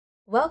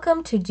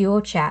Welcome to Duo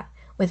Chat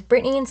with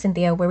Brittany and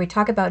Cynthia, where we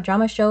talk about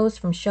drama shows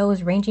from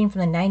shows ranging from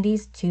the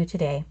 90s to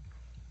today.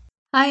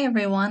 Hi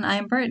everyone,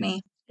 I'm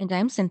Brittany, And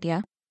I'm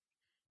Cynthia.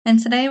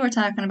 and today we're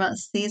talking about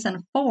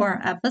season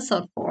 4,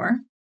 episode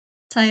 4,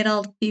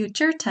 titled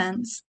Future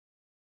Tense.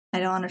 I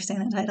don't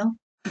understand the title.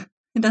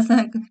 It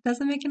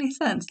doesn't make any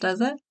sense,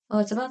 does it? Well,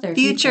 it's about their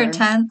Future future.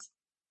 Tense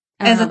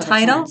I don't as know a about the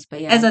title? tense,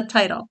 but yeah. As a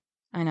title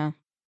I know.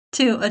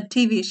 to a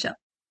TV show.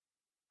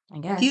 I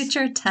guess.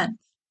 Future Tense.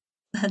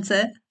 That's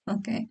it?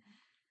 Okay.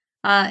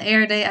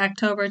 Air date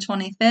October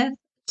 25th,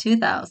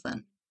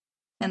 2000.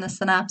 And the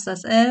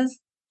synopsis is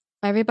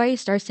Everybody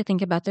starts to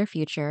think about their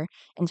future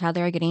and how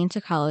they are getting into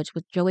college,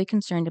 with Joey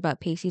concerned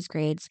about Pacey's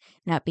grades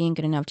not being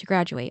good enough to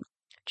graduate.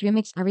 Drue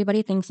makes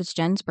everybody thinks it's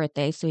Jen's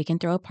birthday so he can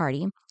throw a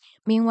party.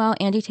 Meanwhile,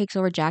 Andie takes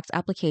over Jack's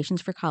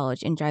applications for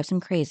college and drives him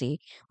crazy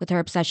with her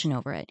obsession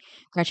over it.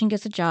 Gretchen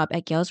gets a job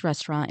at Gail's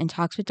restaurant and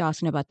talks with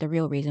Dawson about the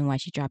real reason why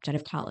she dropped out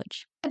of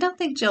college. I don't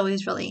think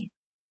Joey's really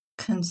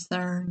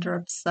concerned or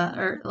upset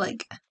or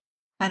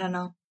I don't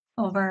know,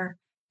 over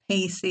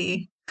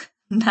Pacey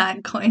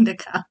not going to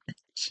college.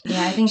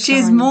 Yeah, I think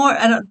She's more.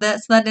 I don't.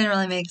 That didn't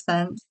really make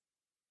sense.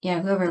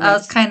 Yeah, whoever I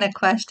was kind of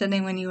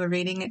questioning when you were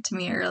reading it to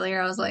me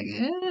earlier. I was like,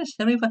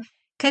 should we?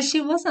 Because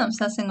she wasn't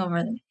obsessing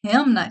over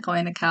him not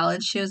going to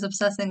college. She was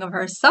obsessing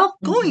over herself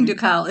going to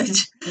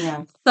college.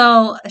 Yeah.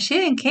 So she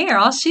didn't care.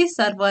 All she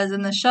said was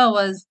in the show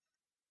was,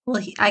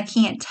 well, I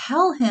can't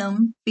tell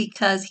him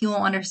because he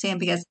won't understand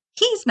because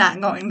he's not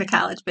going to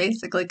college,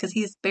 basically, because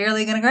he's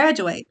barely going to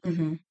graduate.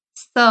 Mm-hmm.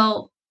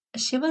 So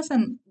she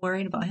wasn't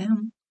worried about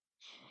him.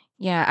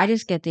 Yeah, I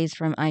just get these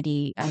from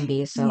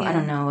IDMB, so I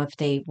don't know if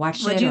they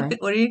watched What it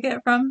or... do you get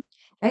from?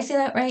 Did I say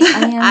that right?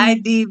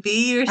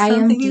 IDB or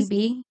something?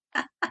 IMDB?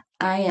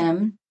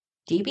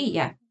 IMDB,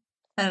 yeah.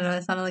 I don't know.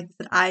 It sounded like you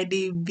said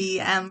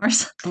IDBM or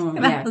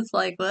something. Yeah. I was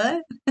like,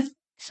 what?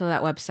 So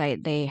that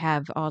website, they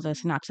have all the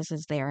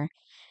synopsises there.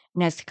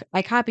 And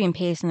I copy and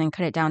paste and then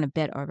cut it down a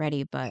bit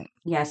already, but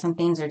yeah, some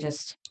things are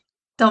just...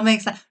 Don't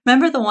make sense.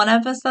 Remember the one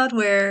episode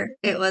where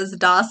it was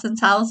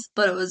Dawson's house,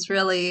 but it was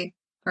really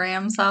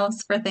Graham's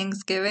house for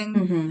Thanksgiving?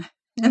 Mm-hmm.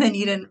 And then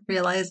you didn't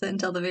realize it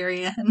until the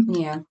very end.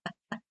 Yeah.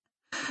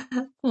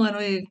 When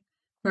we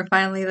were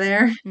finally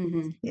there.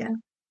 Mm-hmm. Yeah.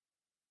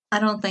 I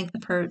don't think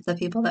the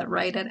people that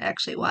write it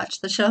actually watch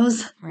the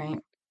shows. Right.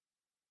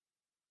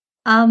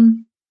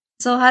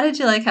 So how did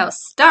you like how it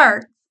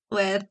starts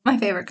with my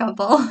favorite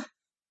couple?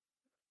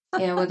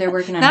 Yeah, well, they're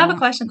working on... Now I have a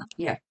question though.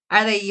 Yeah.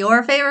 Are they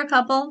your favorite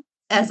couple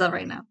as of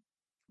right now?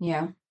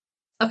 Yeah.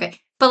 Okay.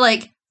 But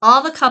like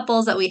all the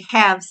couples that we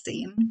have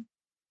seen,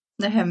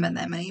 there haven't been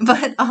that many,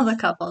 but all the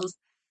couples,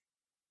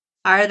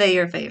 are they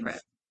your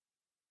favorite?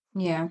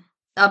 Yeah.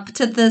 Up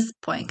to this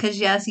point. Because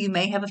yes, you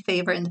may have a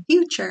favorite in the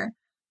future,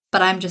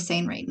 but I'm just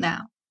saying right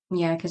now.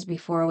 Yeah, because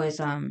before it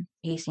was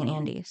Pacey and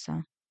Andie,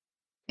 so...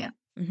 Yeah.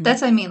 Mm-hmm.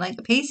 That's what I mean.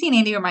 Like Pacey and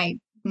Andie are my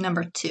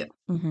number 2.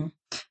 Mm-hmm.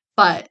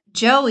 But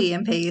Joey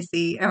and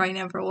Pacey are my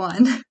number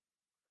 1.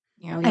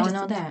 Yeah, we all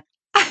know that.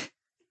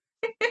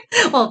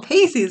 Well,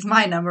 Pacey's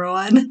my number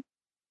 1.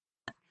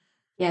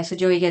 Yeah, so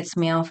Joey gets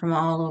mail from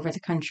all over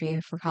the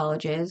country for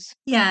colleges.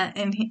 Yeah,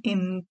 and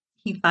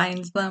he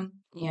finds them.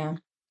 Yeah.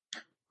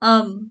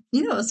 You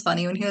know, it was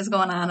funny when he was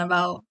going on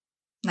about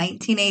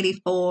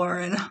 1984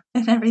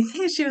 and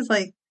everything. She was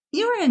like,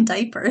 "You were in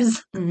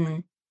diapers." Mm-hmm.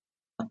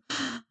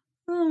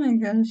 Oh my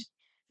gosh.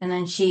 And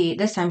then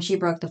this time she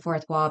broke the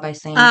fourth wall by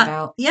saying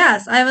about...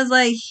 Yes, I was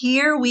like,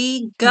 here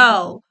we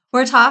go.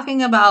 We're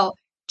talking about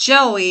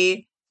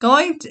Joey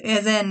going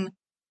to,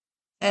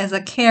 as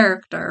a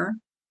character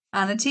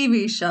on a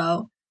TV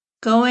show,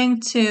 going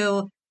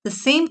to the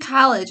same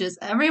college as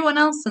everyone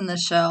else in the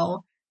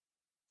show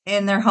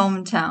in their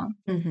hometown.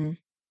 Mm-hmm.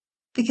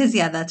 Because,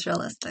 yeah, that's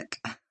realistic.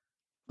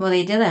 Well,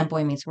 they did that in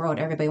Boy Meets World.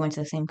 Everybody went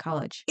to the same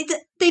college.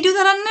 They do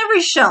that on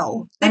every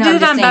show. They know,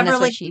 did it on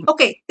Beverly.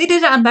 Okay, they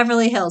did it on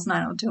Beverly Hills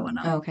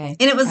 90210. Oh, okay.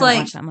 And it was I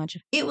don't watch that much.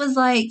 It was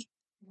like,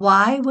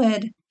 why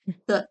would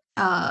the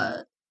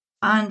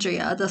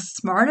Andrea, the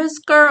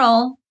smartest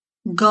girl,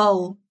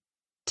 go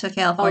to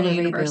California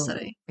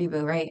University?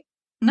 Reboot, right?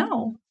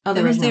 No,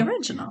 it was the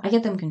original. I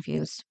get them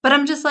confused. But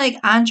I'm just like,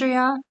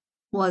 Andrea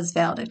was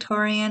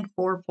valedictorian,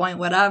 4 point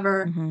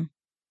whatever,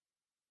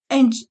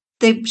 and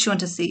she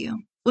went to CU,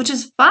 which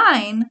is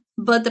fine.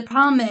 But the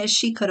problem is,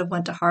 she could have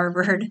went to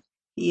Harvard,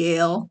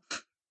 Yale,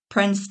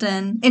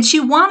 Princeton, and she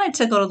wanted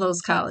to go to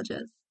those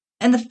colleges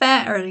and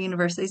or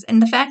universities.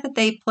 And the fact that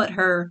they put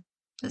her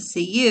to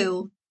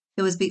CU,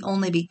 it was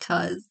only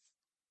because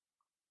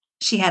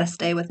she had to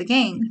stay with the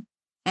gang,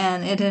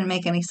 and it didn't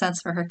make any sense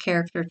for her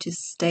character to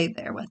stay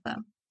there with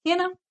them. You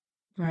know,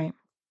 right?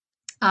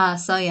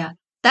 So yeah,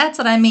 that's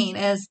what I mean.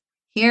 Is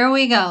here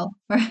we go,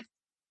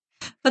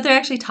 but they're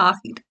actually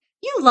talking.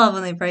 You love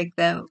when they break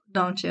that,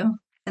 don't you?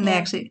 And they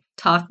actually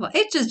talk about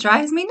it. Just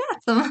drives me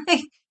nuts. I'm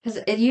like,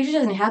 because it usually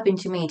doesn't happen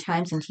too many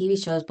times in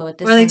TV shows, but with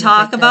this where they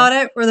talk about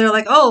it, where they're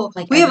like, "Oh,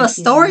 we have a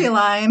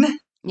storyline."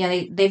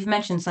 Yeah, they've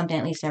mentioned something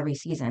at least every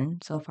season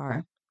so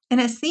far.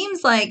 And it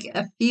seems like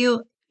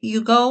you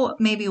go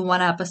maybe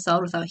one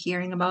episode without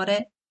hearing about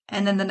it,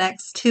 and then the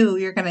next 2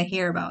 you're going to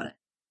hear about it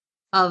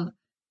of,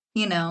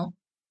 you know,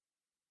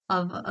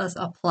 of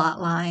a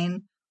plot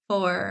line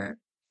or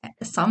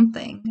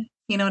something.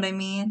 You know what I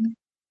mean?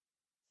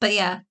 But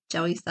yeah,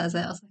 Joey says it.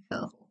 I was like,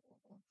 oh.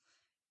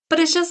 But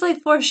it's just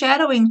like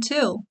foreshadowing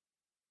too.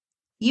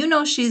 You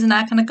know she's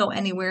not going to go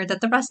anywhere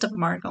that the rest of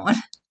them aren't going.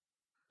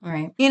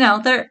 Right. You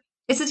know,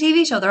 it's a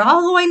TV show. They're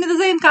all going to the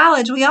same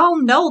college. We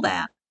all know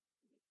that.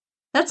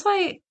 That's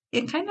why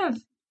it kind of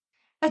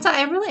that's why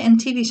I really in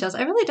TV shows,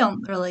 I really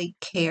don't really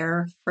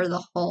care for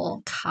the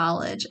whole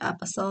college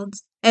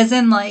episodes. As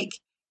in like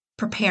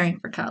preparing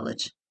for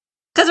college.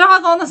 Because they're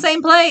all going the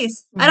same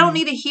place. I don't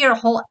need to hear a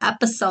whole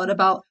episode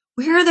about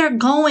where they're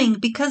going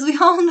because we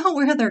all know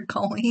where they're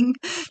going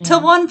to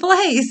one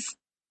place.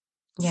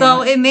 Yeah.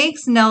 So it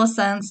makes no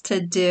sense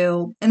to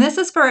do, and this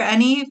is for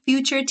any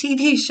future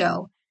TV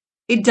show.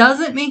 It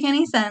doesn't make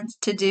any sense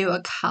to do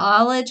a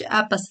college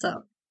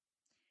episode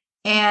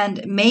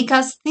and make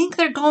us think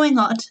they're going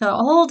on to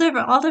all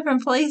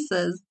different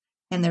places,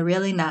 and they're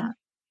really not.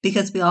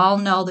 Because we all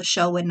know the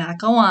show would not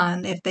go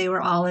on if they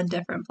were all in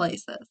different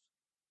places.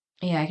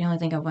 Yeah, I can only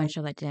think of one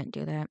show that didn't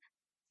do that.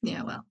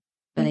 Yeah, well.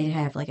 But they'd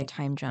have like a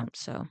time jump,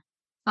 so.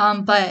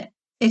 But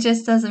it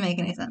just doesn't make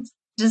any sense.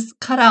 Just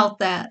cut out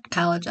that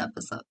college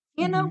episode,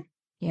 you know?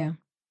 Yeah.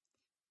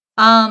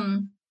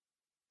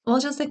 Well,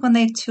 just like when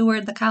they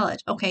toured the college.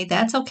 Okay,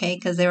 that's okay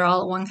because they were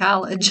all at one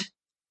college.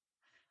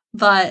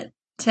 But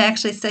to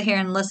actually sit here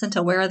and listen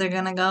to where they're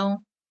gonna go,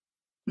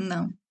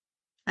 no,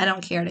 I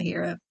don't care to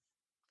hear it.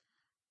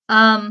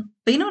 But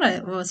you know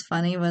what was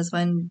funny was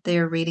when they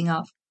were reading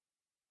off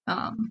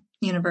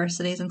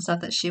universities and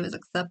stuff that she was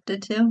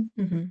accepted to.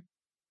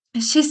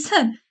 She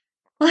said,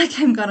 like,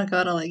 I'm gonna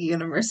go to like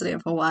University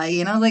of Hawaii,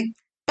 and I was like,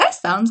 that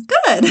sounds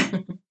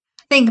good.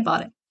 Think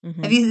about it.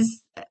 If you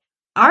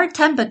our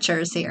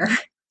temperatures here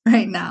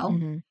right now,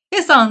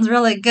 it sounds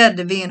really good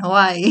to be in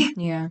Hawaii.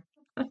 Yeah.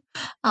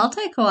 I'll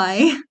take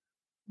Hawaii.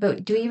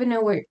 But do we even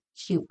know what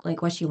she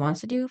wants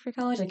to do for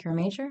college, like her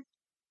major?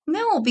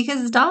 No,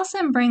 because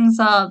Dawson brings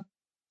up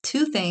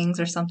 2 things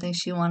or something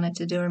she wanted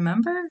to do.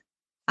 Remember?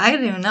 I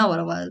didn't even know what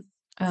it was.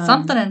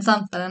 Something and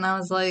something, and I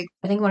was like,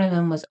 I think one of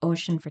them was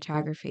ocean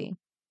photography.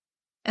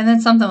 And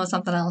then something was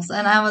something else,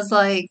 and I was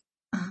like,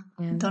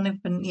 don't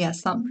even.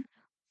 Something.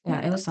 Yeah,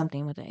 it was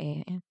something with an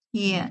A.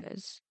 Yeah.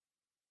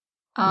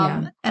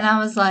 Yeah. And I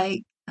was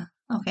like,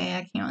 okay,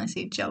 I can't really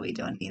see Joey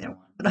doing either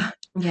one. But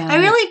yeah, I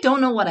really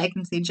don't know what I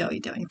can see Joey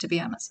doing, to be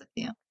honest with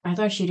you. I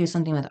thought she'd do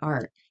something with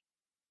art.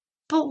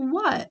 But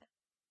what?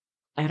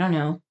 I don't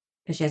know,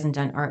 because she hasn't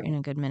done art in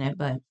a good minute,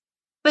 but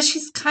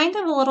she's kind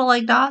of a little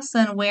like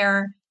Dawson,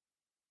 where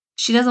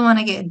she doesn't want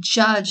to get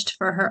judged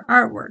for her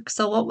artwork.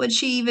 So what would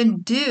she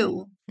even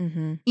do?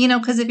 You know,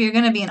 because if you're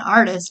going to be an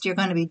artist, you're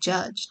going to be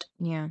judged.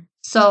 Yeah.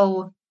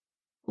 So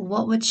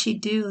what would she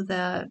do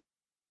that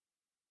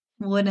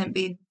wouldn't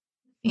be,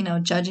 you know,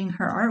 judging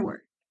her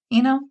artwork?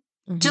 You know?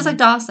 Just like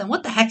Dawson.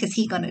 What the heck is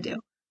he going to do?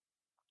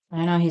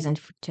 I know he's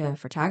into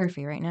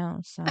photography right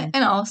now, so.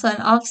 And all of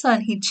a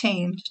sudden he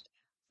changed.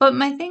 But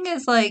my thing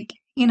is, like,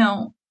 you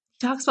know,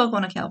 he talks about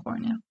going to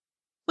California,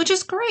 which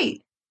is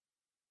great.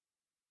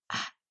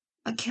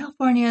 But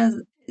California,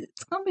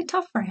 it's going to be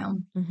tough for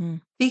him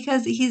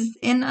because he's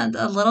in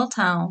a little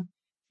town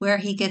where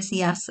he gets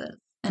yeses.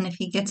 And if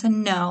he gets a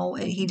no,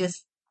 he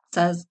just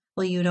says,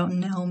 well, you don't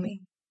know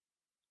me.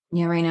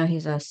 Yeah, right now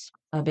he's a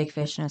big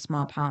fish in a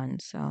small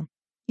pond, so.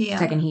 Yeah. The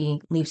second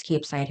he leaves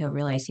Cape Side, he'll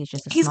realize he's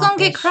just a small fish. He's going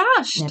to get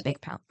crushed. In a big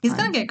pond. He's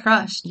going to get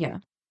crushed. Yeah.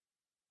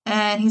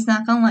 And he's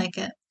not going to like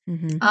it.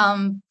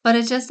 But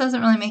it just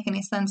doesn't really make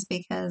any sense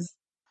because,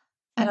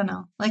 I don't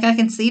know. Like, I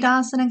can see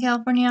Dawson in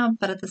California,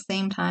 but at the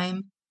same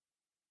time,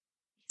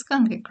 he's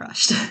going to get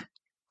crushed.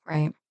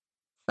 Right.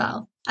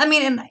 So, I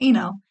mean, and, you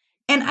know,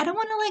 and I don't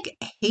want to,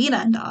 like, hate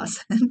on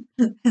Dawson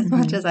as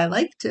much as I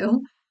like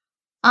to.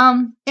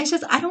 It's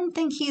just, I don't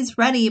think he's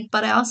ready,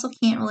 but I also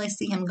can't really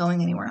see him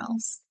going anywhere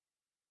else.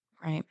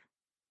 Right.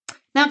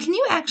 Now, can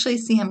you actually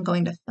see him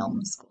going to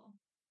film school?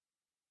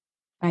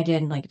 I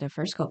did, like, the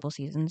first couple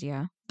seasons,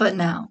 yeah. But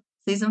now,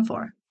 season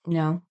 4.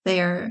 No. They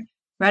are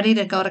ready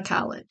to go to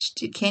college.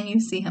 Can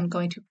you see him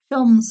going to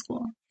film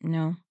school?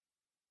 No.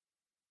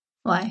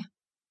 Why?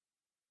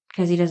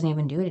 Because he doesn't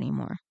even do it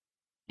anymore.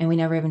 And we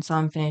never even saw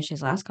him finish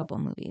his last couple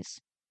movies.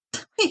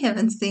 We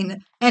haven't seen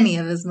any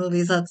of his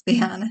movies, let's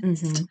be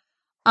honest.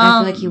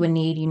 I feel like he would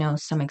need, you know,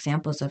 some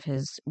examples of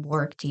his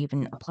work to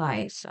even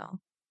apply, so.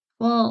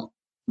 Well,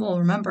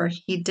 remember,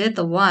 he did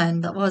the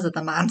one, what was it,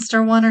 the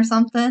monster one or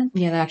something?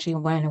 Yeah, that actually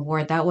won an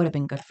award. That would have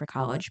been good for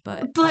college,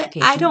 but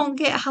I don't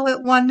get how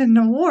it won an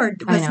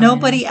award. Did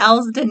nobody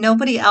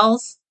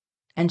else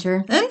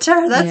enter? That's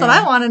what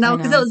I want to know,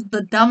 because it was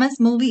the dumbest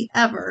movie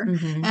ever.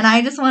 And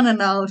I just want to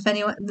know if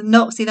anyone,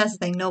 see, that's the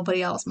thing,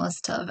 nobody else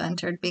must have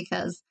entered,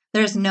 because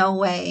there's no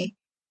way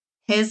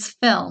his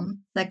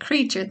film, that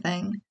creature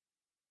thing,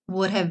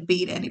 would have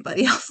beat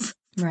anybody else.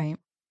 Right.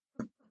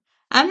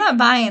 I'm not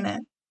buying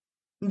it.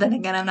 Then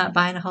again, I'm not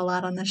buying a whole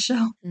lot on this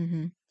show.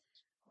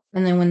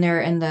 And then when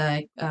they're in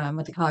the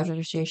with the college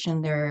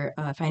registration, they're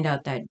find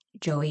out that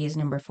Joey is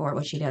number 4,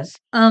 what she does.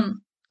 Well,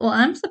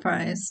 I'm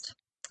surprised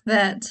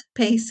that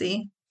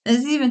Pacey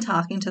is even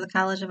talking to the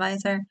college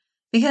advisor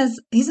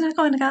because he's not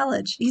going to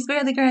college. He's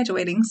barely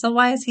graduating. So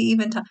why is he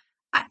even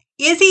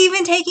is he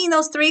even taking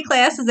those 3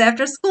 classes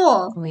after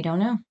school? We don't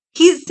know.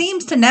 He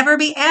seems to never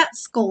be at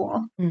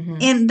school. Mm-hmm.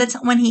 And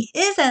when he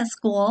is at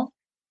school,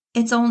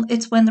 it's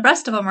when the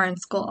rest of them are in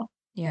school.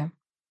 Yeah.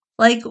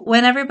 Like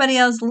when everybody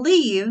else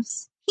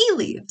leaves, he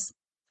leaves.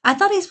 I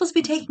thought he's supposed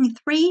to be taking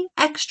 3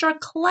 extra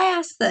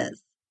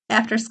classes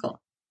after school.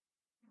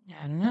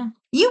 I don't know.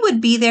 You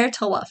would be there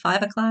till what,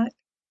 5 o'clock?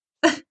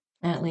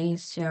 At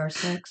least or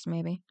 6,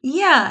 maybe.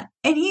 Yeah,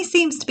 and he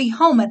seems to be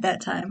home at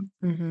that time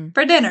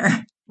for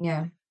dinner.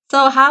 Yeah.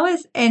 So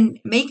and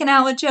making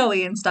out with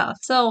Joey and stuff.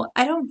 So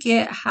I don't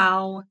get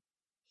how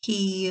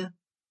he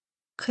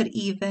could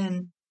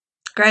even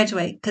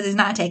graduate because he's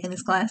not taking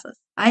these classes.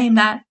 I am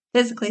not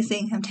physically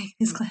seeing him taking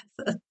these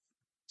classes.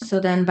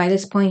 So then by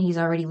this point, he's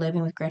already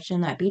living with Gretchen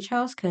in that beach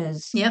house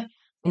because Yep.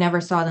 we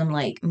never saw them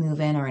like move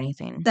in or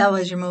anything. That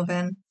was your move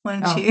in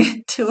when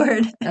she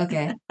toured.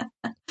 Okay.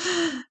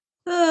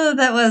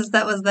 That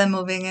was them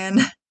moving in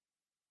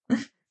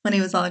when he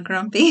was all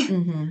grumpy.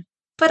 Mm-hmm.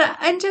 But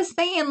I'm just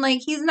saying, like,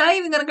 he's not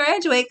even going to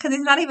graduate because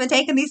he's not even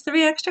taking these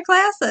 3 extra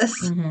classes.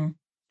 Mm-hmm.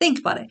 Think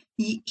about it.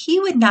 He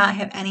would not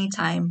have any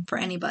time for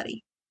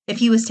anybody if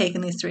he was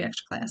taking these 3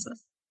 extra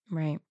classes.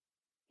 Right.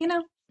 You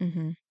know?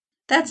 Mm-hmm.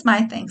 That's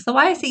my thing. So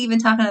why is he even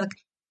talking to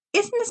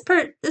isn't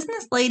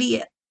this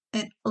lady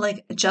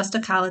like just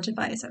a college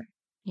advisor?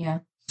 Yeah.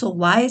 So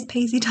why is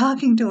Pacey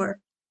talking to her?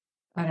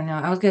 I don't know.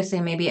 I was gonna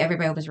say maybe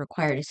everybody was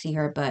required to see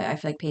her, but I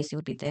feel like Pacey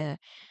would be the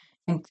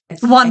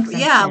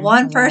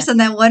one person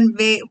that wouldn't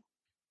be.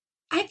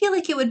 I feel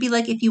like it would be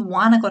like if you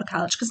want to go to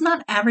college, because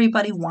not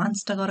everybody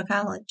wants to go to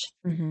college.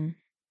 Mm-hmm.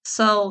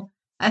 So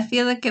I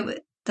feel like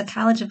the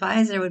college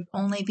advisor would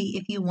only be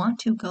if you want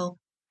to go.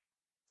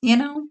 You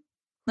know,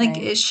 like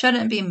Right. it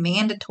shouldn't be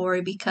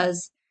mandatory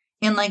because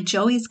in like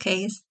Joey's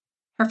case,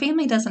 her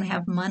family doesn't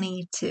have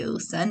money to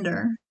send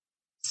her.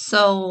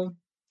 So,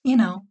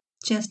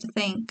 she has to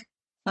think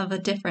of a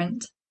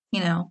different,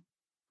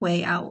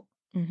 way out.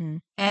 Mm-hmm.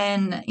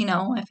 And,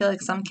 I feel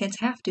like some kids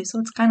have to. So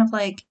it's kind of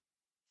like,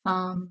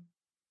 I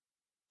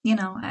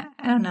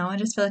don't know. I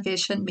just feel like it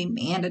shouldn't be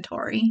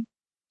mandatory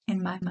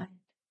in my mind.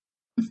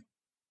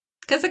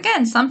 Because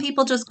again, some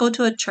people just go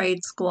to a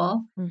trade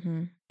school,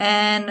 Mm-hmm.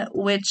 and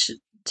which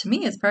to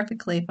me is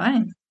perfectly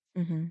fine.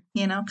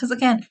 Mm-hmm. Because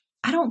again,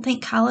 I don't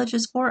think college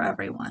is for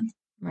everyone.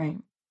 Right.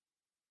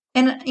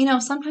 And,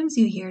 sometimes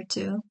you hear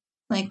too,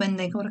 like when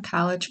they go to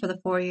college for the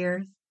 4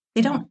 years,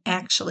 they don't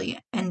actually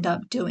end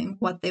up doing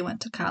what they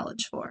went to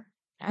college for.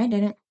 I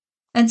didn't.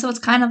 And so it's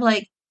kind of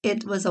like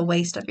it was a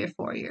waste of your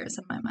 4 years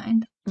in my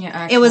mind.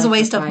 Yeah, It was a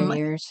waste waste of 5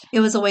 years. It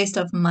was a waste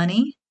of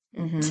money,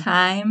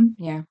 time.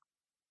 Yeah.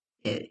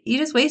 You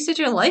just wasted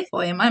your life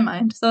away in my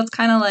mind. So it's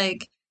kind of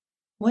like,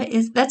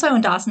 that's why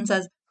when Dawson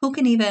says, who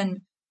can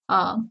even,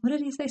 what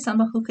did he say?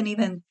 Somebody who can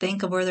even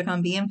think of where they're going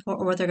to be in for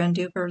or what they're going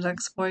to do for the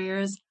next 4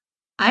 years.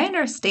 I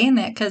understand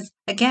that because,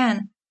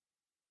 again,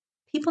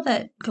 people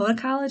that go to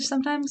college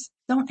sometimes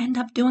don't end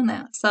up doing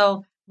that.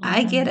 So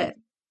I get it.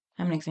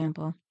 I'm an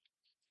example.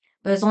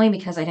 But it's only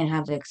because I didn't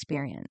have the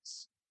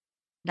experience.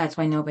 That's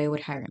why nobody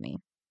would hire me.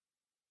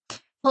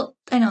 Well,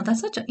 I know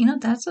that's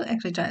that's what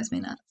actually drives me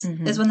nuts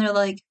is when they're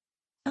like,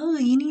 oh,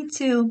 you need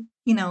to,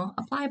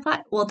 apply.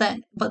 Well,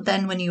 but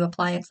then when you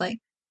apply, it's like,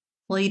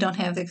 well, you don't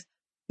have the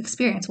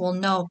experience. Well,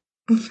 no.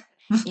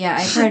 Yeah,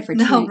 I tried for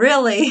no,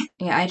 really.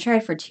 Yeah, I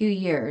tried for 2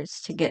 years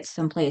to get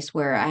someplace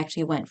where I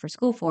actually went for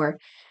school for,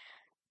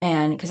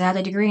 and because I had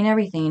a degree and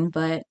everything,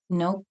 but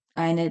nope,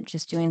 I ended up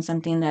just doing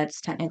something that's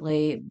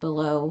technically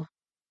below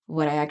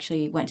what I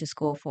actually went to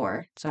school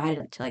for. So I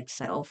had to like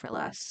settle for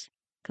less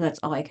because that's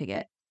all I could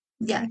get.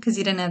 Yeah, because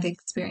you didn't have the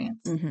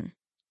experience.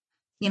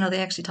 Mm-hmm. They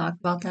actually talk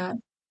about that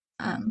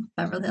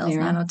Beverly Hills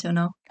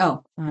 90210.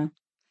 Oh,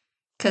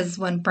 because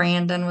when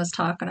Brandon was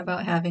talking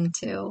about having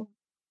to,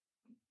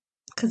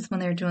 because when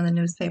they were doing the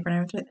newspaper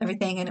and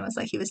everything, and it was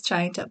like he was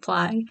trying to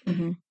apply,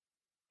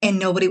 and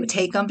nobody would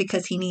take him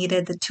because he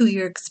needed the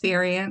 2-year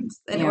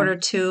experience in order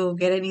to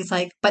get it. And he's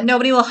like, but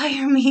nobody will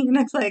hire me. And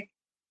it's like,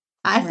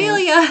 I feel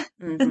ya.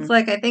 It's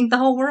like, I think the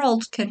whole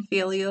world can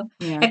feel you.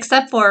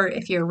 Except for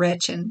if you're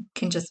rich and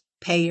can just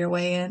pay your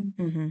way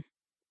in.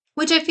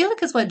 Which I feel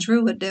like is what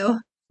Drue would do.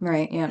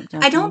 Right, yeah.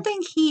 Definitely. I don't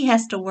think he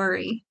has to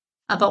worry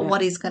about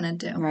what he's going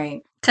to do.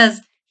 Right.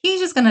 Because he's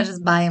just going to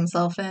just buy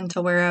himself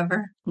into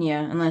wherever.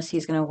 Yeah, unless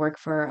he's going to work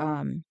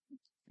for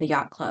the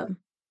yacht club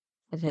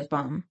with his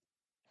mom.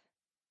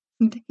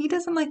 He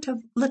doesn't like to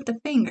lift a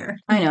finger.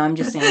 I know, I'm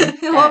just saying.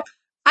 Well,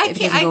 if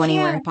he doesn't go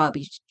anywhere, he'll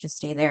probably just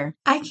stay there.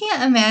 I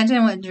can't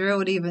imagine what Drue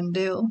would even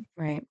do.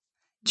 Right.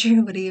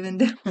 Drue would even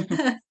do.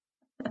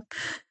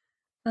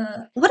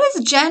 What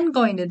is Jen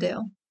going to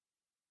do?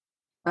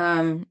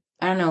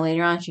 I don't know.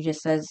 Later on, she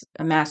just says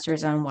a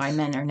master's on why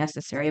men are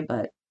necessary,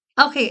 but...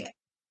 Okay.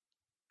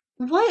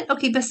 What?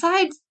 Okay,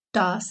 besides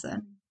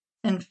Dawson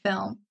and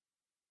film,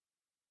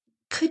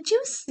 could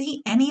you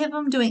see any of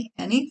them doing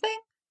anything?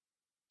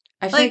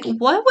 I feel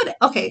like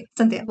okay,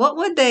 Cynthia, what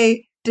would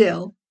they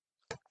do?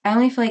 I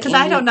only feel like Because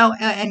I don't Andie. know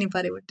what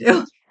anybody would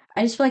do.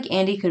 I just feel like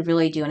Andie could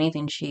really do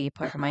anything she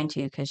put her mind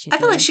to because I she's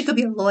feel like really she could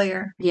be a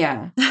lawyer.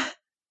 yeah.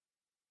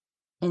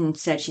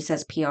 Instead, she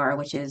says PR,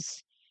 which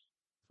is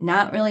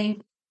not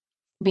really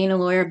being a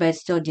lawyer, but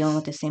still dealing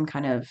with the same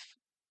kind of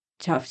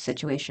tough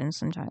situations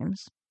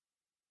sometimes.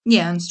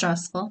 Yeah, and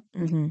stressful.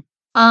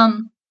 Mm-hmm.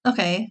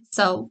 Okay,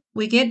 so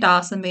we get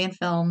Dawson being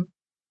filmed.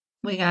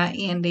 We got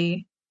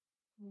Andie.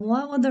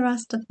 What would the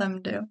rest of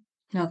them do?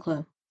 No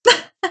clue.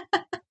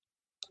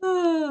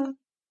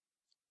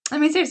 I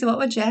mean, seriously, what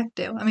would Jack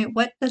do? I mean,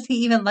 what does he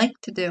even like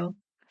to do?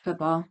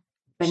 Football,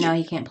 but now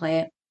He, he can't play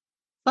it.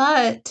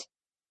 but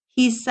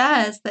he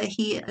says that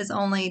he is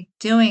only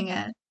doing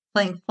it,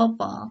 playing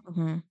football,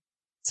 Mm-hmm.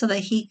 so that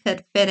he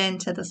could fit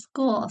into the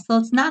school. So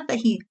it's not that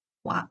he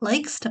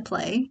likes to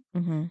play.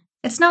 Mm-hmm.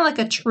 It's not like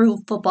a true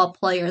football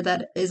player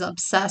that is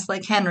obsessed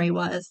like Henry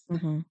was.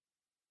 Mm-hmm.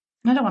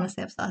 I don't want to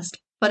say obsessed,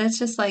 but it's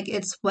just like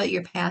it's what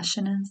your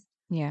passion is.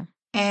 Yeah.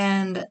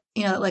 And,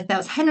 like that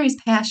was Henry's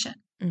passion.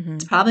 Mm-hmm.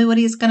 It's probably what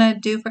he's going to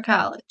do for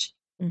college.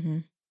 Mm-hmm.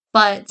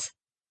 But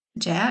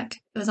Jack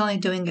was only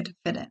doing it to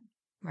fit in.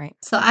 Right.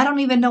 So I don't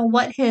even know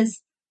what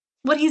he's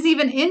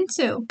even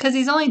into because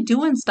he's only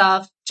doing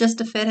stuff just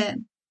to fit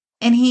in.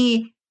 And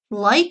he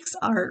likes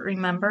art,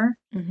 remember?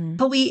 Mm-hmm.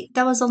 But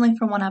that was only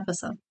for one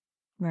episode.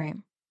 Right.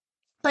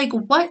 Like,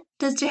 what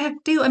does Jack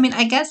do? I mean,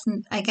 I guess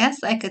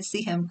I could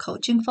see him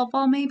coaching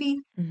football, maybe.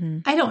 Mm-hmm.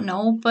 I don't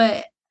know,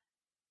 but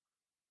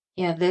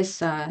Yeah,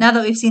 this now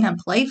that we've seen him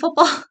play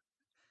football,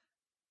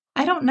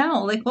 I don't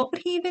know. Like, what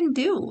would he even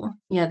do?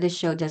 this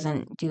show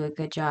doesn't do a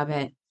good job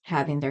at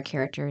having their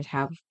characters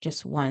have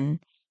just one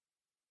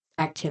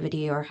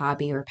activity or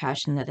hobby or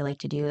passion that they like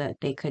to do that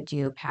they could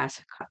do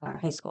past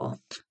high school.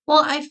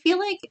 Well, I feel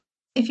like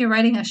if you're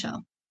writing a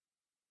show,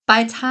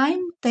 by time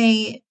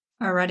they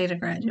are ready to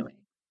graduate,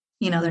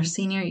 their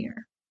senior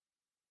year,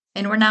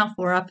 and we're now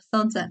 4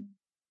 episodes in,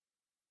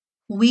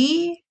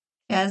 we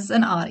as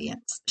an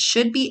audience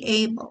should be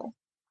able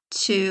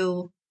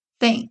to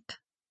think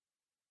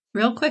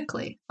real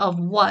quickly of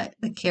what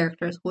the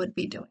characters would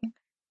be doing.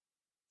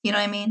 You know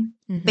what I mean?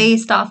 Mm-hmm.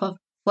 Based off of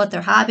what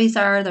their hobbies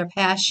are, their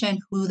passion,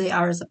 who they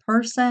are as a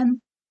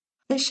person.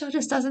 This show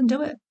just doesn't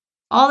do it.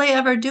 All they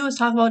ever do is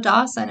talk about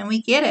Dawson, and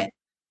we get it.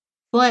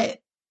 But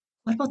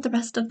what about the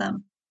rest of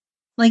them?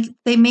 Like,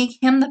 they make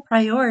him the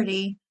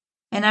priority,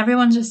 and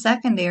everyone's just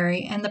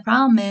secondary. And the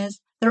problem is,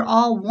 they're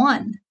all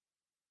one.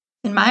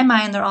 In my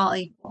mind, they're all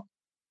equal.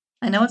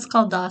 I know it's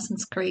called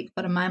Dawson's Creek,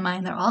 but in my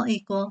mind, they're all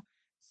equal.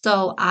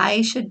 So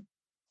I should,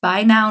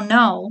 by now,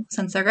 know,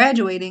 since they're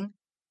graduating,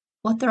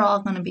 what they're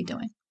all going to be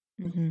doing.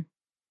 Mm-hmm.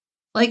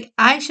 Like,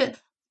 I should,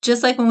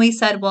 just like when we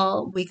said,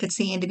 well, we could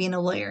see Andie being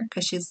a lawyer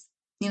because she's,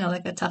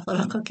 like a tough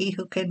little cookie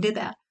who could do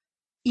that.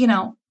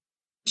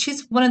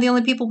 She's one of the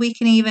only people we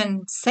can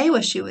even say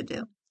what she would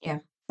do. Yeah.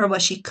 Or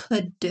what she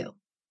could do.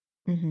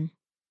 Mm-hmm.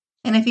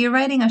 And if you're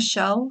writing a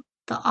show,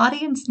 the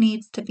audience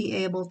needs to be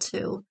able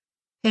to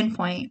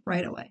pinpoint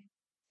right away.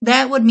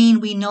 That would mean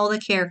we know the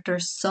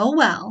characters so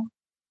well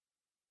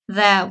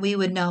that we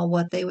would know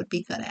what they would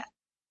be good at.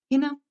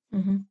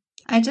 Mm-hmm.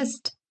 I'm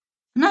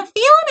not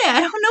feeling it.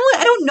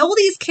 I don't know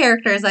these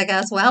characters, I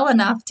guess, well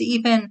enough to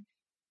even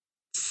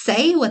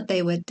say what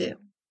they would do.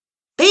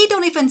 They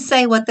don't even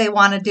say what they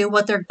want to do,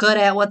 what they're good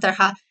at, what they're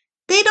hot.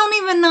 They don't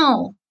even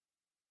know.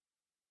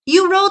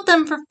 You wrote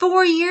them for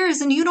 4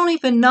 years and you don't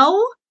even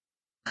know?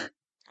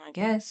 I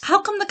guess.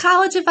 How come the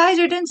college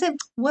advisor didn't say,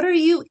 what are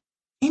you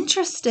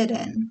interested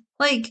in?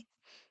 Like,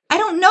 I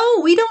don't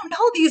know. We don't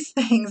know these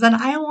things, and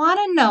I want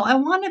to know. I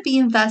want to be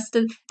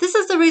invested. This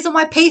is the reason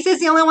why Pace is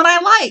the only one I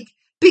like,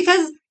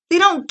 because they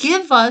don't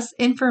give us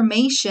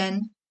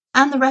information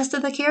on the rest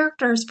of the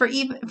characters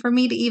for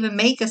me to even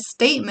make a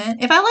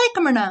statement if I like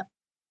them or not.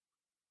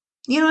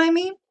 You know what I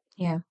mean?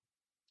 Yeah.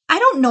 I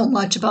don't know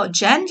much about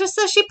Jen, just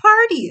that she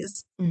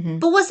parties. Mm-hmm.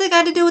 But what's it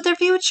got to do with their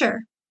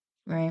future?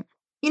 Right.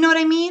 You know what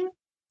I mean?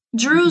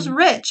 Drue's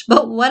rich,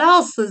 but what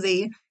else is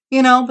he?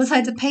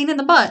 Besides a pain in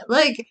the butt.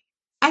 Like,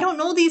 I don't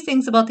know these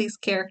things about these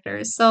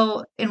characters.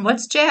 So, and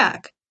what's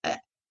Jack?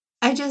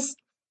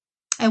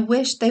 I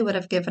wish they would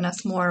have given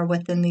us more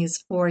within these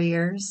 4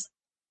 years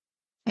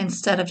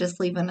instead of just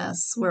leaving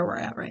us where we're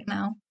at right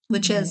now,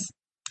 which is,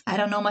 I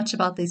don't know much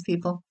about these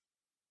people.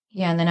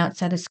 Yeah, and then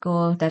outside of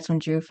school, that's when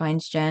Drue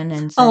finds Jen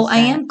and says I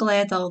am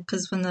glad though,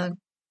 because when the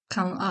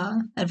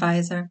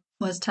advisor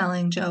was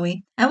telling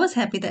Joey, I was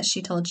happy that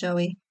she told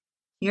Joey,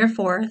 you're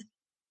 4th.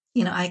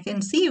 I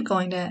can see you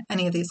going to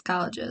any of these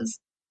colleges.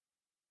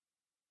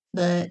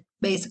 But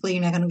basically,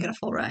 you're not going to get a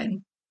full ride.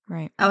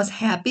 Right. I was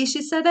happy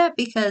she said that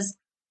because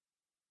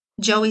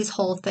Joey's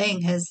whole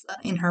thing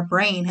in her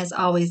brain has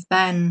always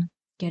been,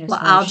 well,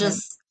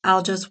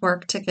 I'll just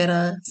work to get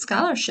a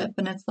scholarship.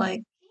 And it's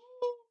like,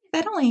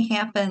 that only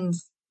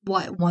happens,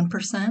 what,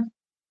 1%?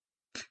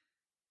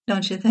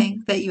 Don't you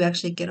think that you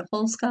actually get a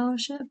full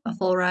scholarship, a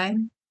full ride?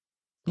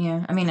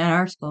 Yeah. I mean, at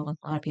our school,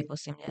 a lot of people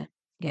seem to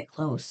get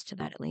close to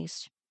that at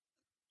least.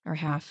 Or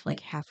halfway.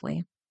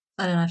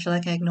 I don't know. I feel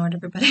like I ignored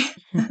everybody.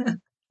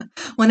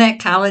 When that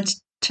college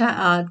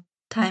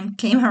time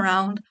came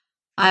around,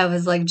 I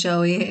was like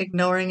Joey,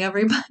 ignoring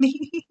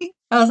everybody.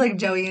 I was like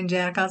Joey and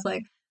Jack. I was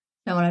like,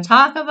 don't want to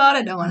talk about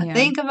it. Don't want to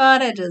think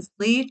about it. Just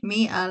leave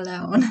me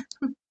alone.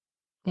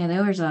 Yeah,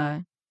 there was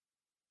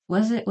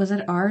was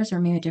it ours or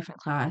maybe a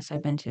different class?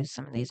 I've been to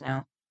some of these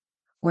now,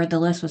 where the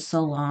list was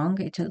so long,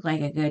 it took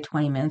like a good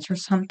 20 minutes or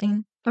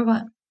something. For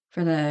what?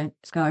 For the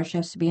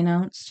scholarships to be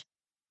announced.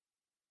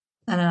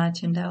 And then I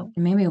tuned out.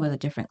 And maybe it was a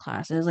different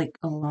class. It was like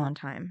a long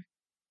time.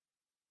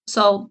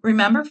 So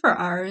remember for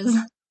ours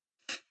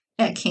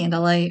at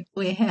Candlelight,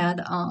 we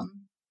had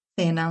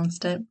they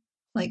announced it,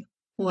 like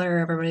where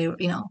everybody,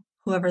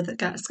 whoever that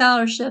got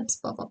scholarships,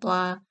 blah blah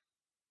blah.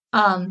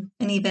 And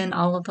even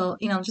all of the,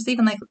 just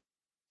even like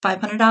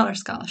 $500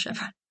 scholarship.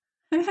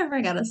 I remember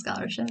I got a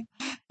scholarship,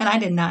 and I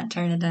did not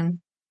turn it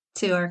in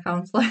to our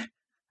counselor.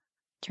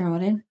 Turn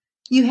what in?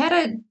 You had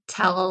to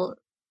tell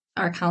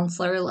our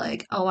counselor,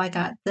 like, oh, I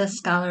got this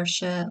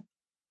scholarship,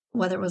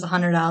 whether it was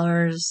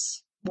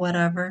 $100,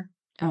 whatever.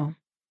 Oh.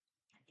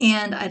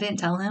 And I didn't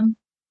tell him,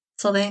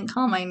 so they didn't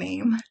call my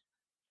name.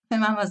 My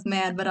mom was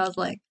mad, but I was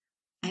like,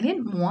 I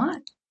didn't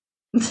want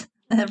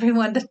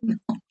everyone to know.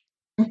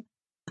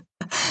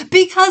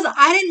 Because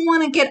I didn't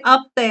want to get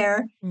up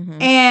there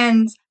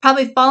and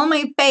probably fall on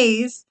my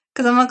face,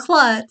 because I'm a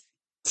klutz,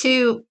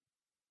 to,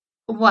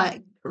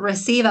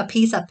 receive a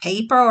piece of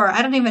paper, or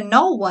I don't even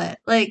know what.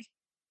 Like,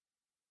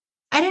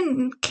 I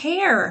didn't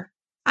care.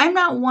 I'm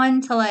not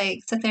one to,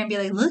 sit there and be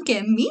like, look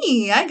at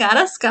me, I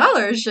got a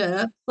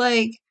scholarship.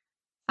 Like,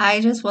 I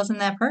just wasn't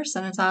that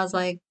person. And so I was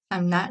like,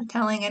 I'm not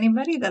telling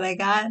anybody that I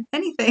got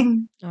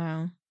anything.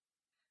 Wow.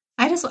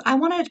 I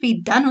wanted to be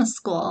done with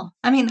school.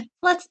 I mean,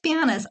 let's be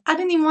honest. I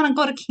didn't even want to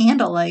go to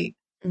Candlelight.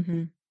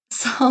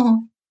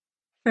 So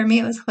for me,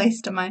 it was a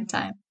waste of my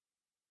time.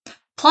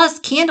 Plus,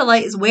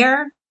 Candlelight is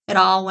where it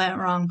all went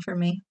wrong for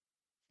me.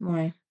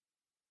 Why?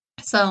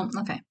 So,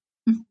 okay.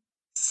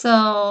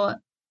 So,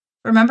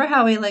 remember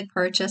how we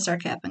purchased our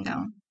cap and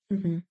gown?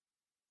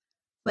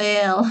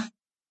 Well,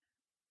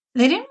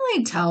 they didn't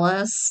really tell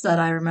us, that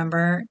I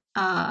remember,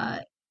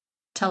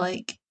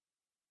 to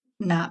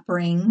not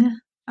bring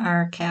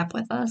our cap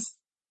with us.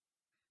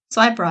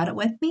 So I brought it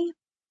with me,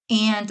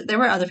 and there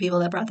were other people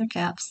that brought their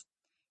caps.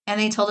 And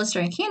they told us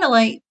during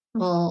Candlelight,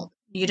 well,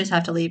 you just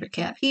have to leave your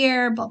cap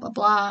here, blah, blah,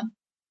 blah.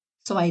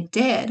 So I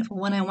did.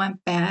 When I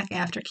went back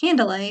after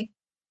Candlelight,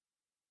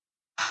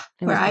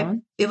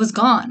 it was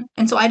gone.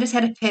 And so I just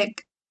had to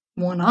pick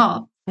one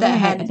up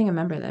that I think I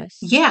remember this.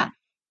 Yeah.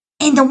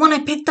 And the one I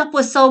picked up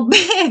was so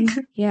big.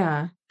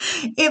 Yeah.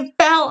 It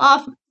fell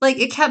off,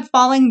 it kept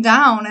falling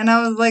down. And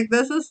I was like,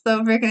 this is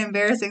so freaking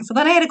embarrassing. So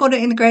then I had to go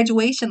in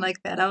graduation like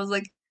that. I was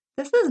like,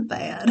 this is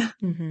bad.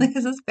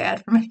 This is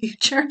bad for my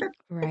future.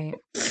 Right.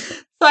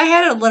 So I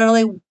had it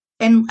literally,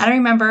 and I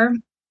remember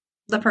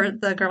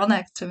the girl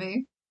next to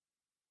me,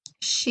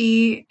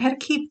 she had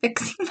to keep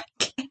fixing my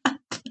cap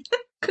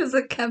because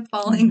it kept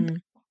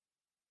falling.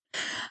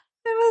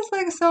 I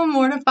was so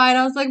mortified.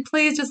 I was like,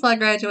 please just let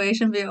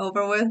graduation be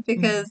over with,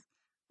 because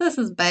this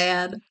is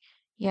bad.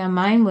 Yeah,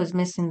 mine was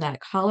missing that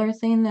collar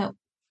thing that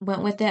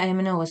went with it. I didn't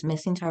even know it was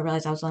missing until I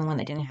realized I was the only one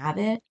that didn't have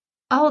it.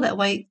 Oh, that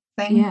white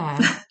thing? Yeah.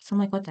 So I'm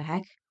like, what the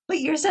heck?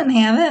 Wait, yours didn't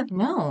have it?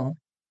 No.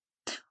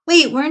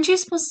 Wait, weren't you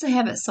supposed to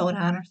have it sewed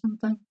on or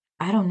something?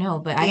 I don't know,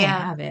 but I didn't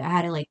have it. I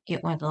had to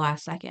get one at the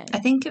last second. I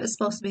think it was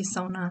supposed to be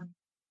sewn on.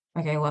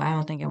 Okay, well, I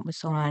don't think it was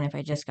sewn on if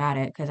I just got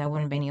it, because I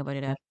wouldn't have been able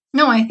to.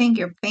 No, I think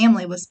your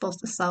family was supposed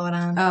to sew it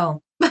on.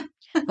 Oh.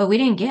 But we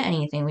didn't get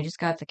anything. We just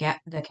got the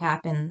cap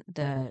and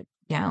the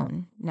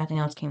gown. Nothing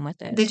else came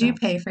with it. Did you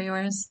pay for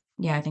yours?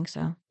 Yeah, I think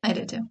so. I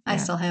did too. Yeah. I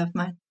still have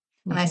mine.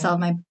 Me and too. I still have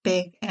my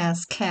big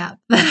ass cap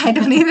that I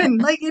don't even,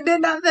 it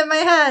did not fit my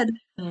head.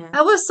 Yeah.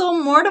 I was so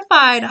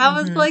mortified. I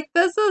was like,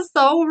 this is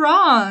so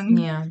wrong.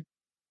 Yeah.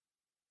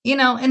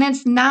 And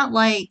it's not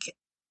like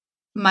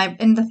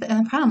and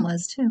the problem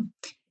was too,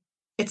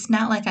 it's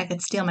not like I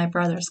could steal my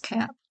brother's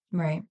cap.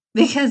 Right.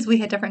 Because we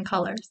had different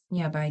colors.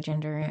 Yeah, by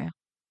gender, yeah.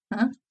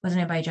 Huh?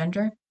 Wasn't it by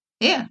gender?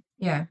 Yeah.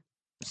 Yeah.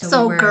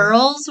 So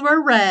girls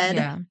were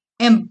red,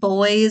 and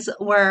boys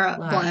were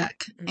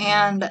black.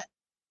 And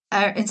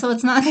so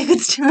it's not like I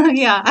could steal.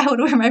 Yeah, I would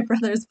wear my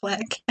brother's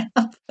black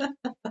cap.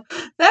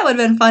 That would have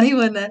been funny,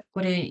 wouldn't it?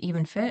 Would it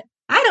even fit?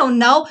 I don't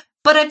know,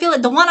 but I feel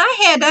like the one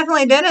I had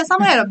definitely didn't.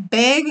 Someone had a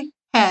big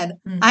head.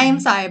 I am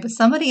sorry, but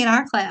somebody in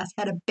our class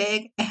had a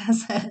big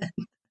ass head.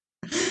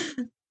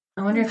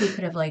 I wonder if he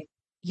could have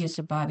used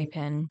a bobby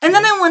pin. And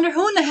then I wonder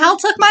who in the hell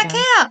took my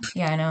cap.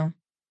 Yeah, I know.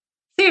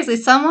 Seriously,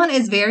 someone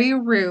is very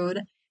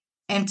rude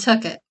and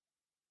took it.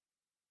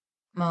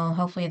 Well,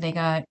 hopefully they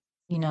got,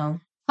 a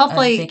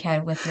big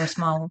head with your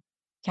small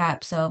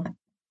cap, so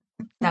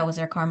that was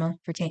their karma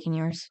for taking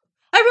yours.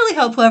 I really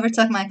hope whoever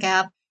took my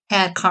cap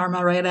had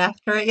karma right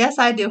after it. Yes,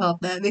 I do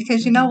hope that,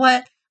 because you know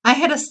what? I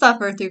had to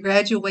suffer through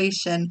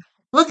graduation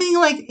looking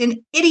like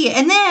an idiot.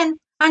 And then,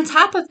 on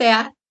top of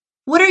that,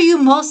 what are you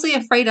mostly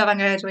afraid of on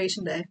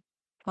graduation day?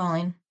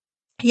 Falling.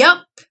 Yep.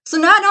 So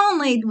not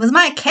only was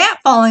my cap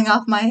falling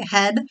off my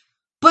head,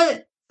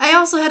 but I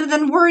also had to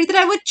then worry that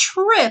I would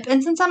trip.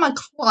 And since I'm a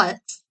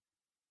klutz,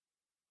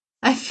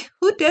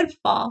 who did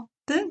fall?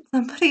 Didn't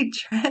somebody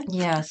trip?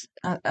 Yes,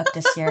 up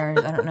the stairs.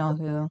 I don't know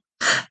who.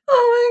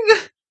 Oh my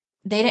god.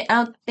 They didn't.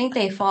 I don't think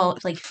they fell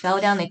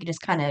down. They could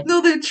just kind of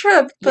No, they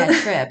tripped. But...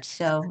 tripped.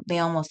 So they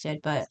almost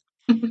did, but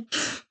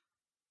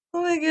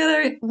Oh my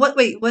god.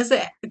 Wait, was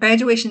it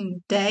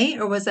graduation day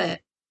or was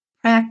it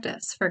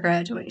practice for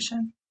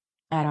graduation?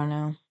 I don't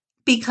know.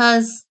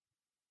 Because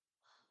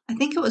I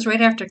think it was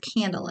right after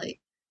candlelight.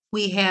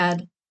 They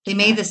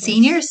made the Practice.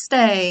 seniors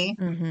stay,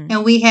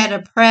 and we had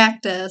a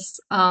practice.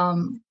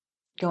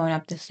 Going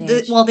up the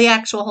stage. The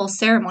actual whole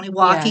ceremony,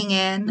 walking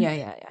in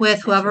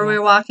with whoever we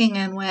were walking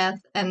in with,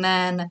 and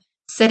then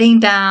sitting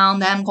down,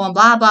 them going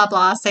blah, blah,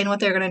 blah, saying what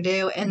they're going to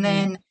do, and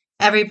then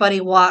everybody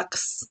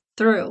walks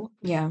through.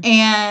 Yeah.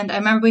 And I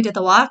remember we did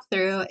the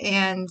walkthrough,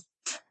 and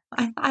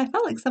I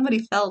felt like somebody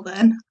fell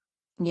then.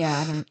 Yeah,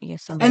 I don't. Yeah,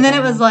 somebody. And then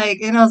it was like,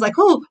 and I was like,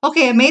 "Oh,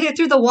 okay, I made it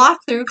through the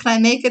walkthrough. Can I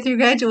make it through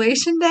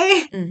graduation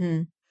day?"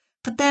 Mm-hmm.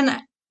 But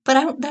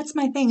that's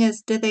my thing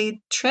is, did they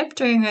trip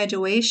during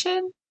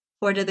graduation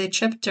or did they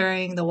trip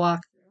during the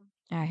walkthrough?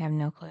 I have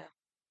no clue.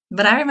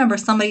 But I remember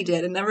somebody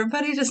did, and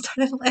everybody just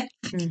started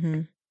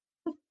laughing.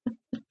 Mm-hmm.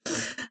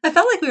 I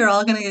felt like we were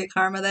all going to get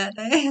karma that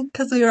day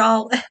because we were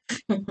all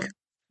laughing.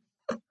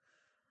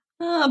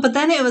 But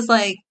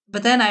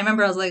then I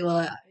remember I was like,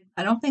 well,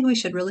 I don't think we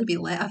should really be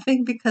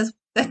laughing because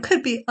that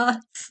could be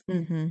us.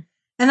 Mm-hmm.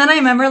 And then I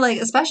remember, like,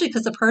 especially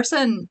because the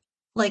person,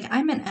 like,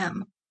 I'm an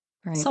M.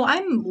 Right. So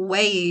I'm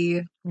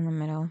way in the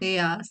middle.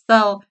 Yeah.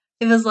 So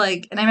it was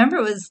like, and I remember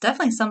it was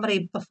definitely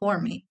somebody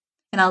before me.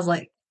 And I was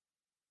like,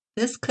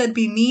 this could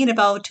be me in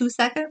about 2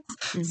 seconds.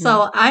 Mm-hmm.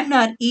 So I'm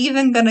not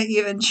even going to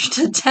even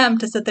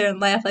attempt to sit there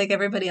and laugh like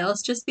everybody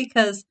else just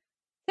because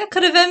that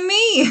could have been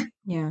me.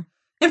 Yeah.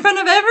 In front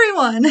of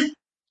everyone.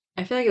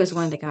 I feel like it was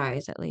one of the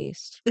guys, at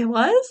least. It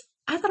was?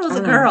 I thought it was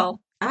a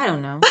girl. I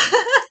don't know.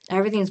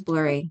 Everything's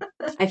blurry.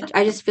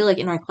 I just feel like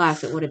in our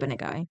class it would have been a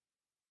guy.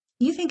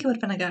 You think it would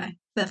have been a guy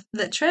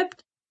that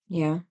tripped?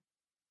 Yeah.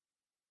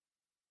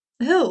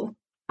 Who?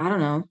 I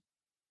don't know.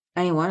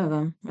 Any one of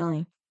them,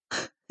 really.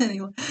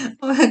 Anyway,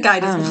 a guy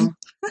just. I don't know.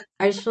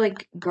 I just feel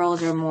like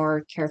girls are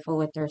more careful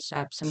with their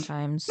steps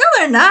sometimes. No,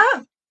 they're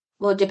not.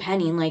 Well,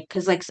 depending,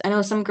 because I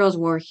know some girls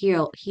wore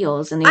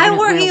heels and they I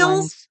wore wear heels.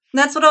 Ones.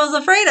 That's what I was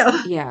afraid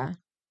of. Yeah.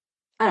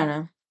 I don't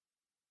know.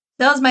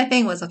 That was my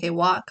thing was, okay,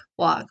 walk.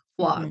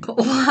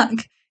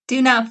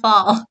 Do not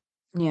fall.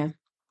 Yeah.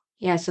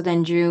 Yeah, so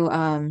then Drue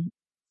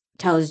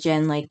tells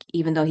Jen, like,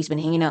 even though he's been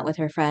hanging out with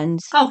her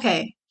friends.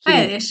 Okay. I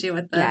had an issue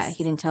with this. Yeah,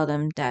 he didn't tell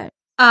them that.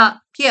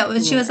 Yeah,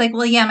 she was like,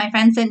 well, yeah, my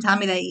friends didn't tell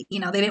me that,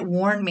 they didn't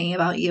warn me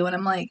about you. And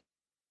I'm like,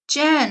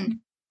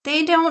 Jen,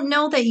 they don't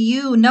know that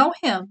you know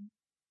him.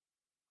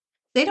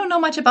 They don't know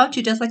much about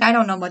you, just like I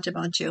don't know much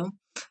about you.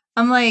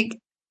 I'm like,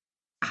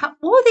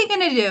 what are they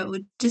going to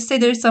do? Just say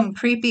there's some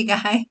creepy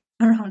guy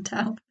around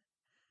town.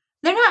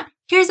 They're not.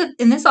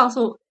 And this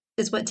also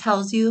is what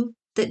tells you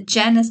that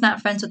Jen is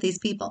not friends with these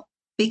people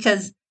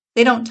because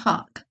they don't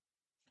talk.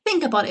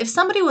 Think about it. If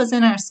somebody was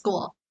in our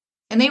school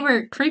and they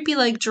were creepy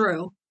like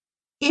Drue,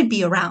 it'd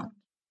be around.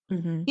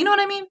 Mm-hmm. You know what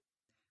I mean?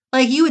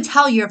 Like you would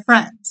tell your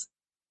friends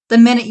the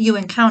minute you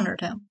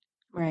encountered him.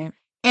 Right.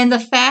 And the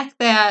fact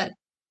that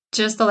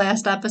just the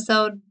last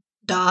episode,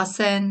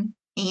 Dawson,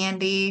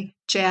 Andie,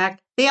 Jack,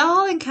 they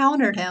all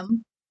encountered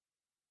him.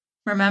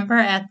 Remember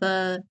at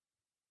the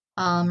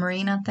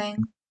marina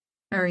thing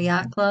or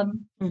yacht club?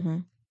 Mm-hmm.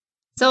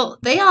 So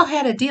they all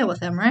had to deal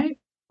with him, right?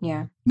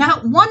 Yeah.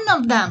 Not one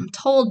of them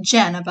told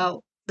Jen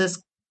about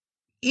this,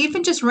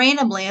 even just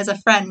randomly as a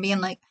friend, being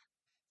like,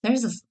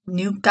 there's this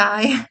new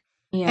guy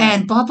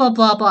and blah, blah,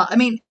 blah, blah. I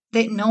mean,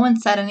 no one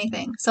said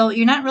anything. So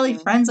you're not really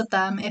friends with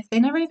them if they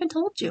never even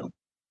told you.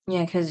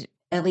 Yeah, because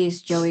at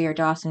least Joey or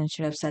Dawson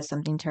should have said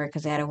something to her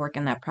because they had to work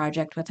on that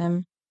project with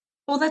him.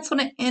 Well, that's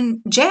and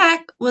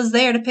Jack was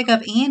there to pick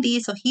up Andie,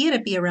 so he had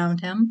to be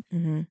around him.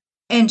 Mm-hmm.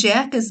 And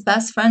Jack is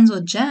best friends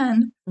with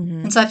Jen.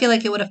 Mm-hmm. And so I feel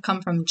like it would have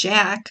come from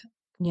Jack.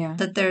 Yeah.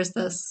 That there's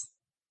this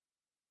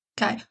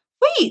guy.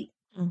 Wait,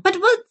 but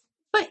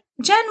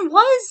Jen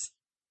was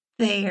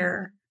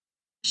there.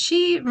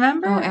 She,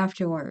 remember? Oh,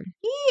 afterward.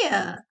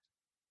 Yeah.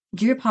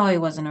 Drue probably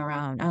wasn't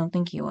around. I don't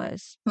think he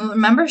was.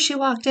 Remember, she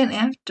walked in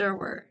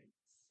afterwards.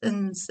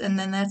 And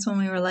then that's when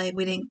we were like,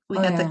 we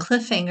got the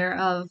cliffhanger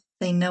of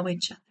they know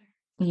each other.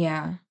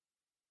 Yeah.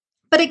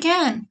 But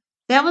again,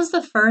 that was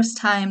the first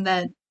time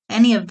that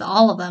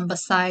all of them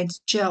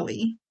besides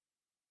Joey,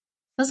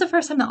 that was the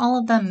first time that all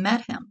of them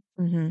met him.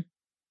 Mm-hmm.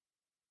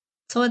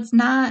 So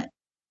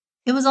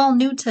it was all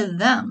new to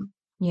them.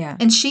 Yeah.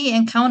 And she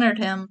encountered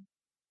him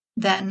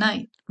that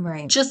night.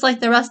 Right. Just like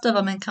the rest of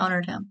them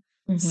encountered him.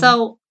 Mm-hmm.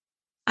 So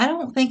I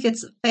don't think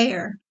it's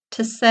fair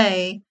to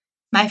say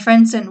my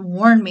friends didn't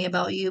warn me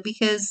about you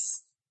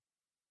because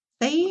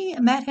they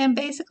met him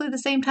basically the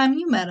same time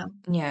you met him.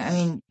 Yeah, I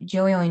mean,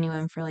 Joey only knew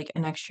him for like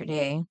an extra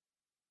day.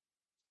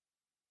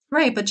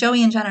 Right, but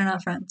Joey and Jen are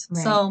not friends.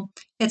 Right. So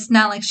it's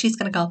not like she's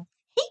going to go,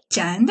 hey,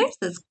 Jen, there's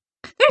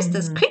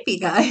this creepy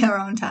guy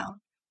around town.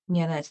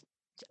 Yeah,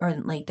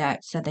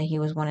 that said that he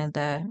was one of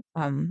the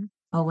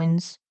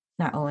Owens,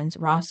 not Owens,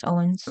 Ross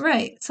Owens.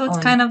 Right. So it's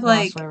Owen, kind of Ross,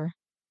 like, whatever.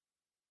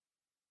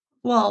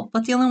 well,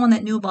 but the only one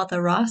that knew about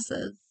the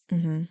Rosses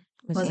Was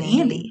was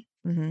Andie.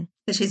 Andie.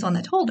 Because she's the one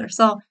that told her.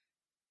 So,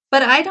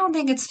 but I don't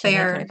think it's So they could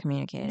fair. have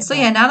communicated. So,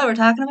 yeah, now that we're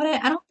talking about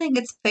it, I don't think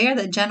it's fair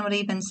that Jen would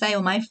even say,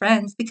 well, my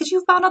friends, because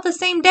you found out the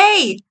same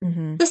day,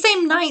 the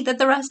same night that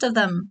the rest of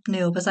them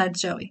knew,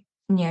 besides Joey.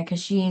 Yeah,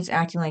 because she's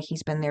acting like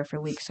he's been there for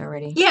weeks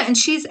already. Yeah, and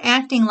she's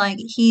acting like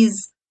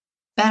he's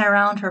been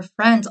around her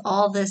friends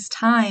all this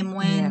time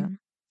when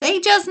they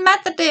just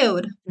met the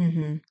dude.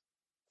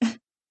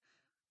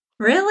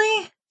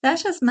 Really?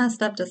 That's just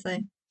messed up to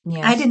say.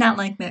 Yes. I did not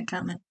like that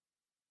comment.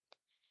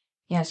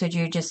 Yeah, so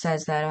Drue just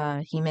says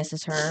that he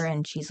misses her,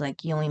 and she's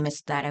like, "You only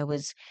missed that I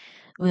was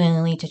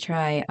willing to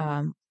try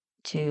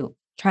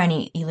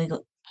any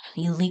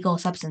illegal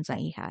substance that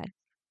he had."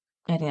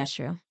 I think that's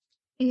true.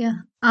 Yeah.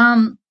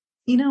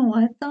 You know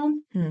what though?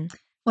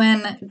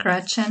 When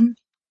Gretchen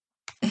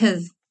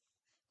is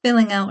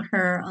filling out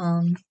her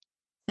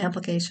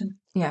application.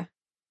 Yeah.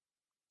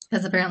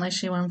 Because apparently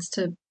she wants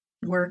to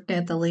work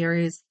at the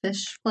Leary's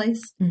fish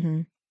place.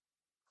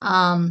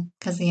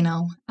 Because,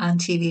 on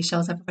TV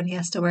shows, everybody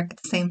has to work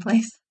at the same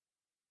place.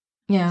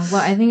 Yeah,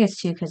 well, I think it's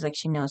too because,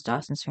 she knows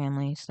Dawson's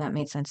family, so that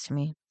made sense to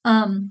me.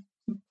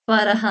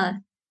 But,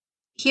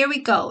 here we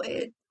go.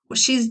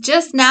 She's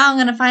just now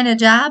going to find a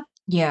job.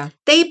 Yeah.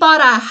 They bought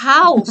a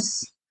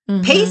house.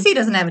 Pacey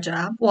doesn't have a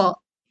job.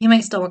 Well, he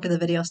might still work at the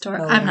video store.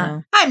 Oh,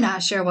 I'm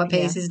not sure what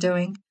Pacey's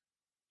doing.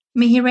 I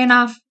mean, he ran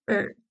off,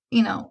 on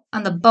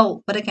the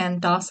boat. But again,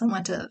 Dawson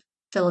went to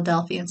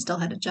Philadelphia and still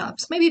had a job.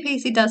 So maybe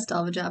Pacey does still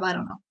have a job. I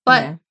don't know.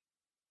 But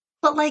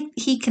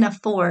he can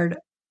afford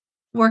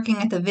working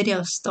at the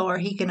video store.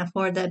 He can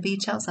afford that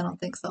beach house. I don't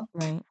think so.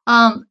 Right.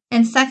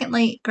 And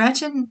secondly,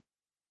 Gretchen,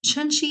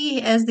 shouldn't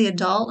she, as the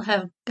adult,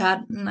 have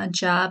gotten a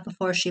job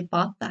before she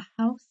bought the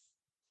house?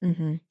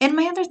 And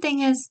my other thing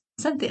is,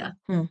 Cynthia,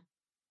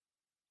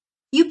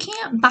 you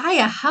can't buy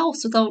a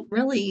house without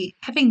really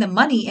having the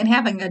money and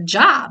having a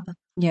job.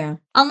 Yeah.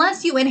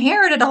 Unless you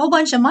inherited a whole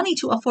bunch of money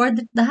to afford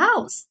the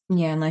house.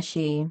 Yeah, unless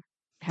she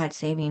had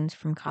savings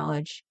from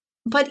college.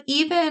 But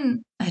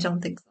even, I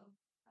don't think so.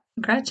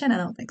 Gretchen, I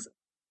don't think so.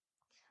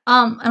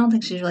 I don't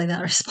think she's really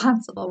that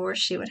responsible where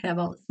she would have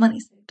all this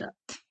money saved up.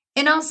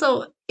 And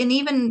also,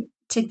 even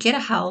to get a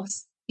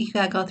house, you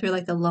gotta go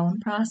through the loan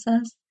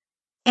process.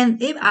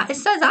 And it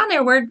says on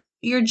there where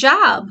your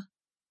job.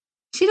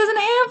 She doesn't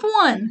have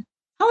one.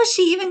 How is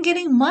she even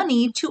getting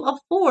money to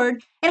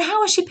afford? And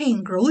how is she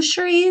paying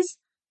groceries,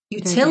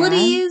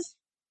 utilities?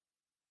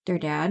 Their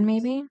dad,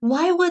 maybe?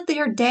 Why would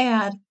their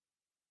dad?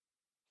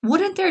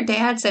 Wouldn't their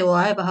dad say, well,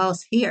 I have a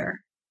house here?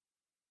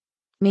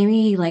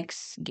 Maybe he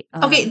likes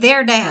okay,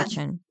 their dad.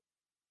 Gretchen.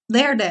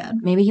 Their dad.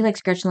 Maybe he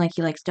likes Gretchen like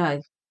he likes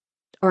Doug.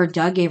 Or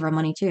Doug gave her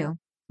money too.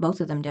 Both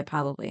of them did,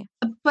 probably.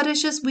 But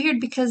it's just weird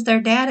because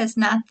their dad is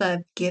not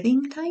the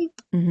giving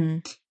type.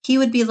 He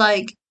would be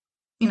like,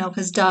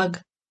 because Doug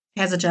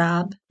has a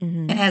job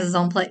and has his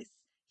own place.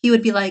 He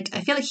would be like,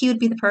 I feel like he would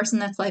be the person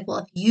that's like, well,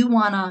 if you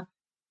want to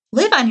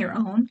live on your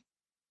own,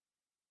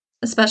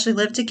 especially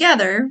live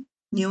together,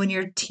 you and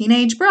your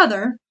teenage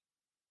brother,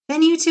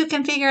 then you two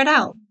can figure it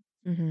out.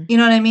 You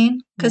know what I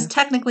mean? Because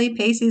technically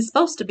Pacey's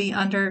supposed to be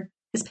under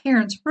his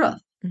parents' roof.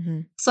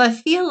 So I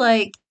feel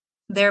like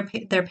their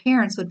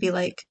parents would be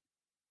like,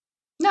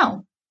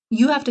 no,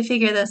 you have to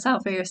figure this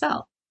out for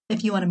yourself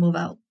if you want to move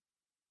out.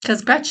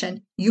 Because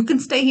Gretchen, you can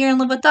stay here and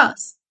live with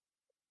us.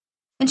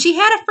 And she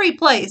had a free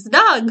place,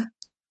 Doug.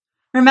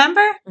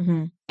 Remember?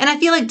 And I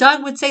feel like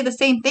Doug would say the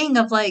same thing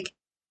of like,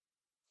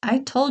 I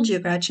told you,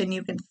 Gretchen,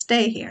 you can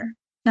stay here.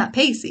 Not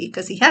Pacey,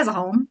 because he has a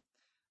home.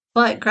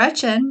 But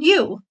Gretchen,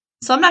 you.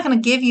 So I'm not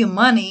going to give you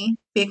money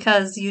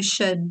because you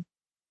should,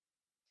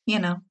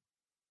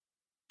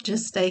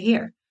 just stay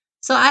here.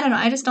 So I don't know.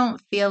 I just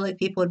don't feel like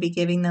people would be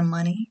giving them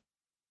money.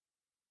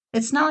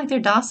 It's not like they're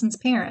Dawson's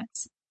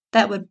parents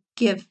that would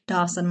give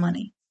Dawson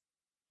money.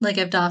 Like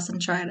if Dawson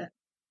tried it.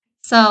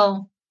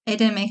 So it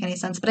didn't make any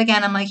sense. But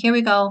again, I'm like, here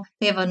we go.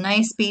 They have a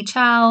nice beach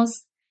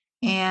house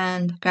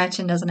and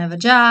Gretchen doesn't have a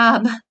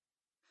job.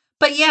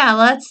 But yeah,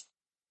 let's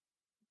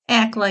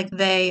act like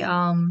they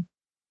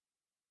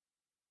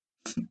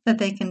that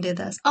they can do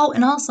this. Oh,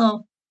 and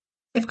also,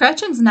 if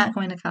Gretchen's not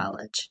going to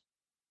college,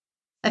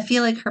 I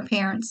feel like her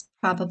parents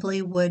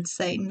probably would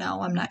say,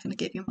 no, I'm not going to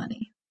give you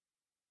money.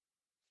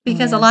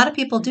 Because a lot of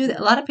people do that.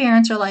 A lot of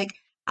parents are like,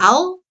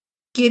 I'll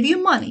give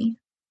you money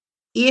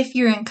if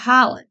you're in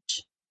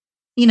college,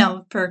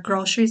 for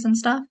groceries and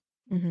stuff.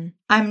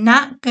 I'm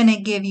not going to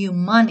give you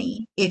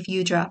money if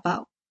you drop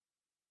out,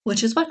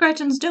 which is what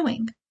Gretchen's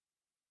doing.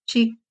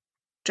 She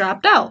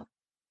dropped out.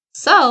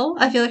 So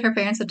I feel like her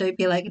parents would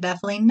be like,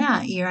 definitely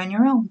not. You're on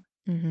your own.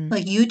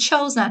 Like you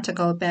chose not to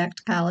go back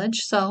to college,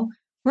 so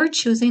we're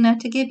choosing not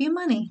to give you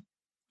money.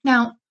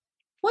 Now,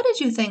 what did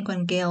you think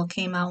when Gail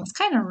came out? It was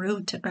kind of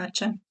rude to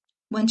Gretchen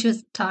when she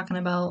was talking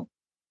about,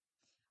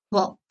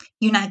 well,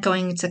 you're not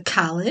going to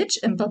college,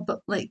 and but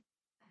like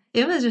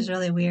It was just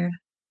really weird.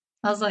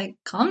 I was like,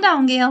 calm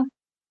down, Gail.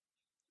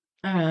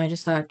 I don't know, I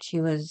just thought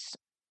she was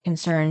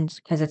concerned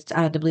because it's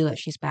out of the blue that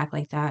she's back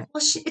like that.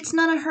 Well, it's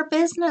none of her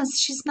business.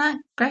 She's not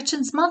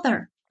Gretchen's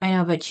mother. I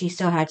know, but she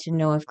still had to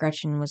know if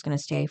Gretchen was going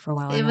to stay for a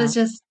while It or was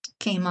not just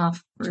came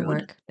off to rude.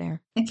 work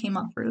there. It came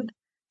off rude.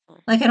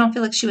 Like, I don't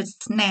feel like she would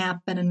snap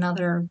at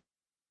another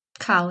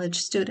college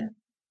student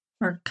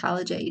or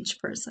college age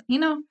person. You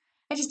know,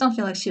 I just don't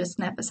feel like she would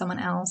snap at someone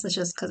else. It's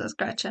just because it's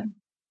Gretchen.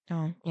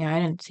 Oh, yeah, I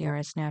didn't see her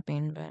as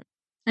snapping, but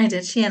I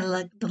did. She had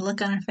the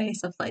look on her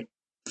face of like,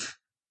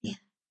 yeah.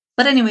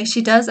 But anyway,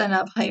 she does end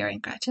up hiring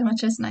Gretchen,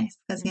 which is nice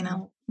because, you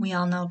know, we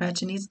all know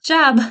Gretchen needs a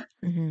job.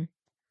 mm-hmm.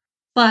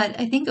 But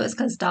I think it was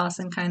because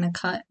Dawson kind of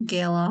cut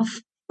Gail off.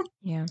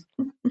 Yeah.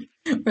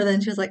 Where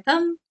then she was like,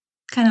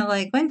 kind of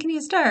like, when can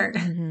you start?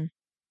 Mm-hmm.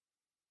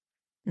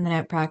 And then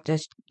at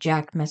practice,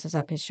 Jack messes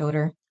up his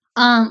shoulder.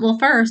 Well,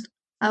 first,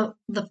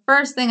 the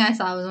first thing I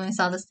saw was when we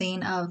saw the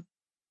scene of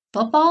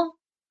football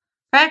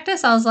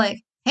practice. I was like,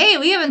 hey,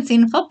 we haven't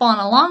seen football in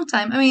a long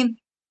time. I mean,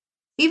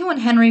 even when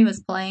Henry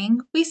was playing,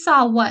 we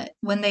saw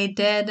when they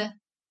did,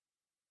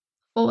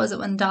 what was it,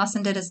 when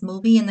Dawson did his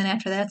movie, and then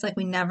after that, it's like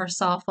we never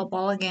saw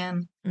football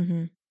again.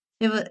 Mm-hmm.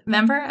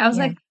 Remember? I was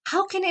like,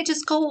 how can it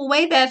just go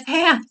away that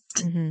fast?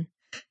 Mm-hmm.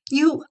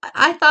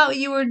 I thought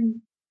you were,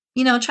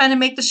 trying to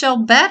make the show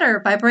better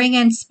by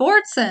bringing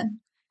sports in.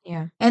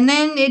 Yeah. And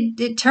then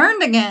it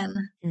turned again.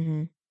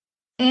 Mm-hmm.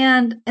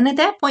 And at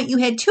that point, you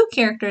had two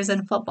characters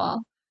in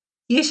football.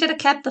 You should have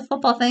kept the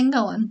football thing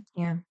going.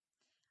 Yeah.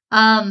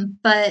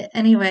 But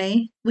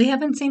anyway, we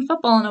haven't seen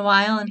football in a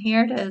while, and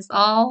here it is,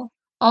 all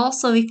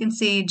so we can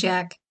see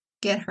Jack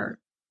get hurt.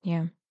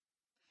 Yeah.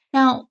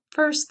 Now,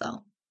 first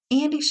though,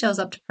 Andie shows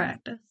up to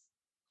practice,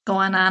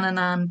 going on and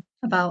on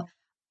about,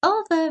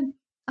 the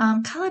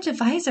college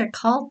advisor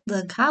called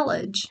the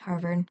college.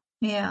 Harvard.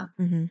 Yeah.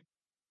 Mm-hmm.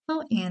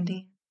 Oh,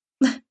 Andie.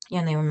 Yeah,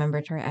 and they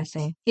remembered her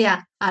essay.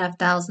 Yeah, out of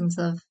thousands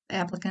of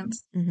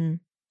applicants. Mm-hmm.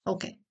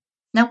 Okay.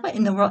 Now, what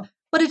in the world?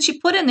 What did she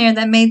put in there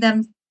that made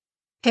them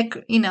pick,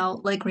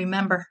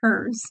 remember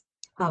hers?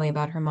 Probably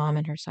about her mom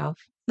and herself.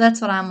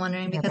 That's what I'm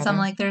wondering, and her because I'm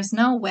brother. like, there's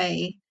no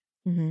way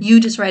Mm-hmm. you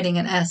just writing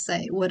an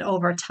essay would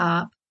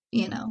overtop,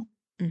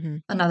 Mm-hmm.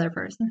 another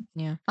person.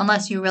 Yeah.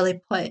 Unless you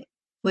really put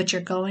what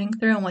you're going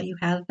through and what you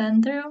have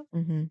been through,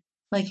 Mm-hmm.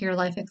 like your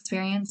life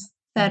experience.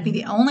 That'd be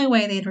the only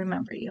way they'd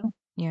remember you.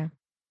 Yeah.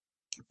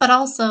 But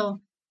also,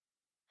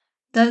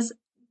 because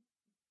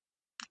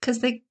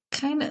they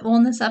kind of,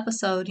 in this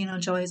episode,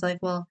 Joey's like,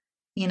 well,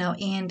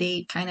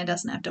 Andie kind of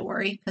doesn't have to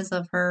worry because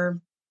of her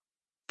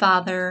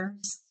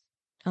father's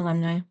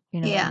alumni.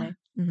 Yeah.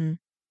 Mm-hmm.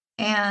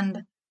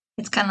 And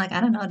it's kind of like,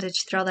 I don't know, did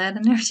she throw that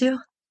in there too?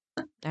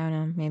 I don't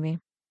know, maybe.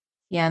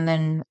 Yeah, and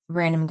then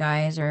random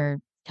guys are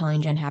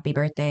telling Jen happy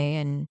birthday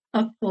and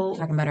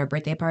talking about her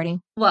birthday party.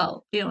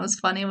 Well, what's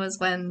funny was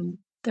when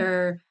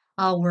they're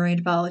all worried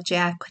about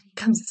Jack when he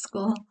comes to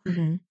school.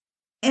 Mm-hmm.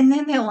 And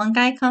then that one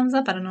guy comes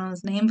up, I don't know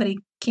his name, but he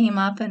came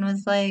up and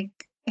was like,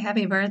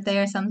 happy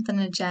birthday or something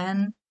to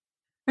Jen.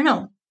 Or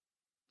no,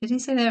 did he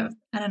say that?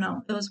 I don't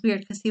know. It was weird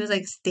because he was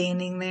like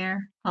standing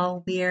there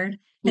all weird.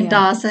 And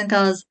Dawson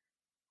goes,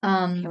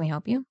 can we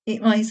help you?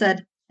 He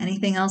said,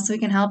 anything else we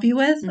can help you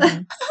with? Mm-hmm.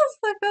 I was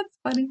like, that's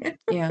funny.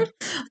 Yeah.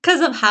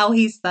 Because of how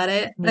he said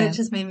it. Yeah. It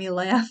just made me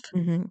laugh.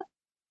 Mm-hmm.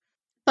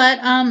 But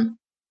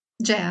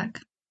Jack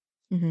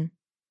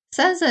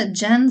says that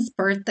Jen's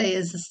birthday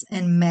is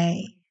in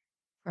May.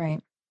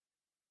 Right.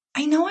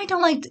 I know I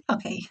don't like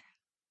okay.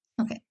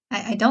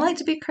 I don't like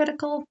to be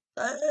critical,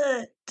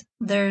 but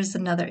there's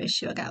another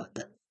issue I got with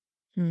this.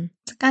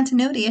 It's a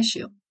continuity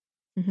issue.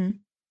 What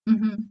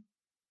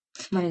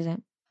is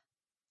it?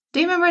 Do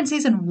you remember in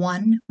season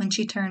 1 when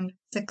she turned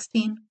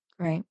 16?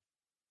 Right.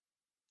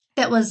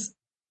 That was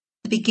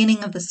the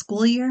beginning of the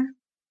school year.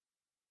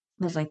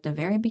 It was like the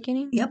very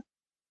beginning? Yep.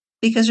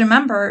 Because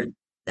remember,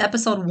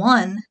 episode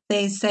 1,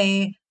 they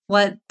say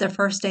what their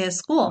first day of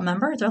school.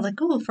 Remember? They're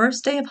like, ooh,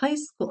 first day of high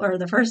school, or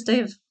the first day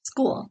of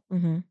school.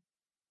 Mm-hmm.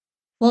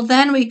 Well,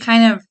 then we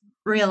kind of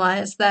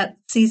realized that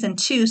season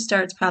 2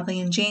 starts probably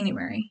in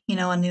January,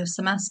 a new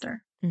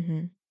semester.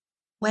 Mm-hmm.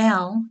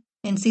 Well,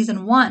 in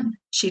season 1,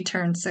 she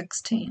turned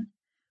 16,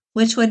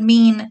 which would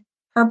mean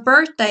her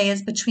birthday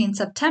is between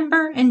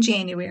September and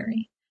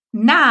January,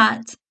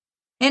 not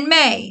in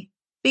May,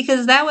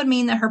 because that would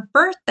mean that her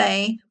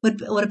birthday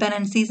would have been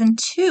in season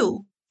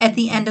 2 at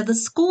the end of the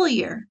school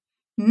year,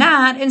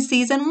 not in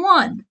season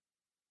 1.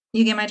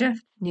 You get my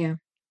drift? Yeah.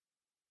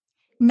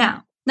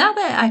 Now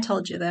that I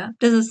told you that,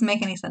 does this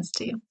make any sense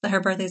to you, that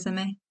her birthday's in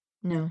May?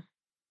 No.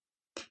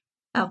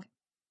 Okay.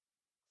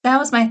 That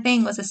was my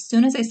thing, was as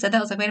soon as I said that,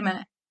 I was like, wait a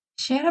minute.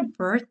 She had a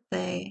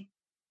birthday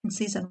in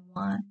season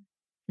 1.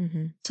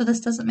 Mm-hmm. So this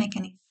doesn't make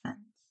any sense.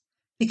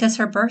 Because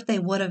her birthday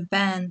would have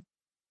been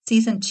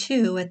season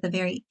 2 at the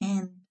very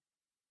end.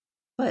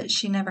 But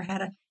she never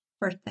had a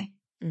birthday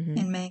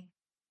in May.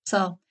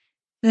 So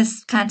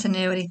this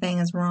continuity thing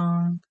is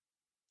wrong.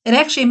 It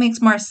actually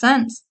makes more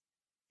sense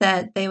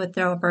that they would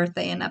throw a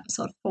birthday in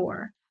episode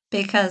 4.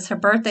 Because her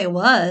birthday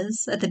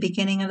was at the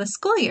beginning of the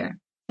school year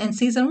in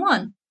season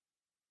 1.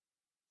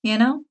 you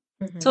know?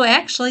 Mm-hmm. So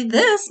actually,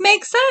 this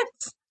makes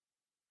sense.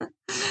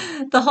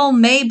 The whole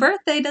May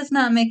birthday does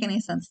not make any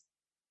sense.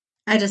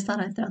 I just thought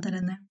I'd throw that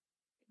in there.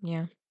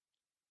 Yeah.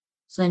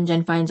 So then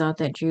Jen finds out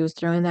that Drue's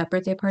throwing that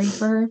birthday party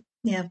for her.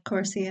 Yeah, of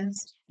course he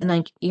is. And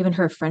like even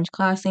her French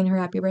class saying her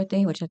happy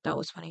birthday, which I thought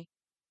was funny.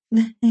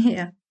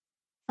 Yeah.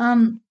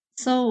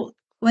 So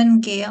when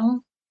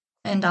Gail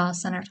and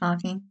Dawson are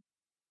talking,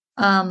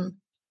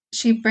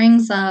 she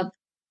brings up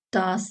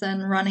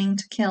Dawson running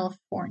to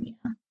California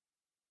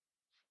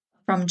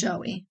from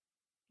Joey.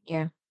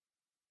 Yeah.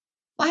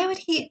 Why would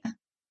he?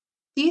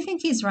 Do you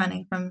think he's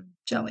running from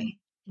Joey?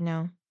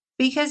 No.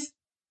 Because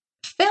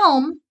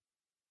film,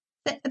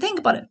 think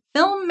about it,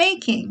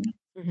 filmmaking,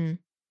 Mm-hmm.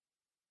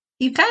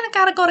 you kind of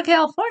got to go to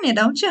California,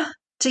 don't you?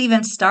 To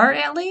even start,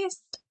 at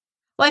least.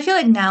 Well, I feel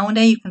like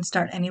nowadays you can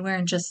start anywhere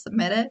and just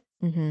submit it.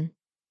 Mm-hmm.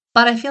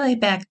 But I feel like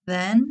back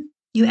then,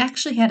 you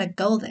actually had to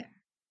go there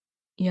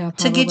Yeah,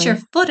 to get your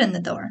probably. foot in the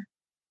door.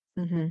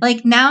 Mm-hmm.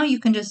 Like now you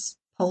can just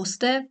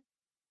post it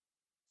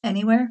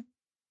anywhere,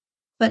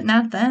 but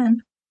not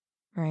then.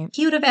 Right.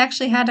 He would have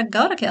actually had to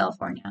go to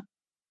California.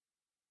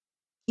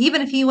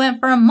 Even if he went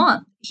for a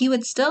month, he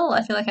would still,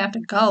 I feel like, have to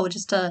go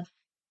just to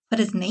put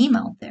his name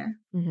out there.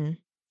 Mm-hmm.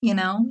 You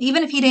know,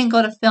 even if he didn't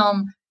go to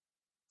film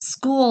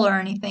school or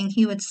anything,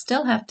 he would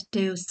still have to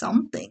do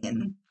something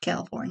in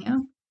California.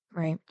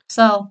 Right.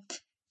 So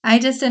I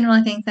just didn't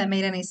really think that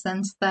made any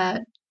sense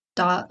that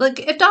like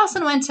if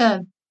Dawson went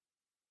to,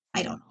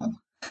 I don't know,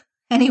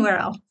 anywhere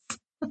else,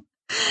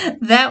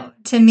 that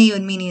to me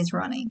would mean he's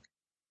running.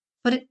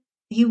 But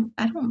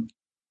I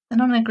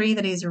don't agree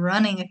that he's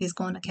running if he's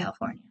going to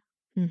California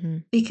Mm-hmm.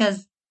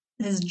 because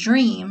his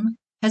dream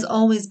has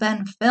always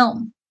been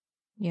film,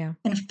 Yeah.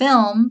 and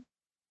film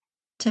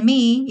to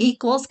me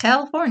equals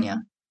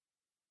California.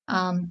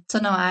 So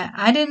no,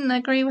 I didn't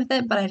agree with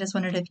it, but I just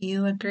wondered if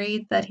you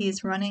agreed that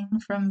he's running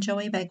from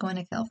Joey by going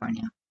to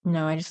California.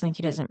 No, I just think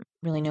he doesn't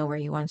really know where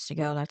he wants to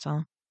go, that's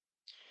all.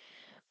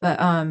 But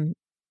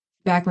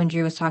back when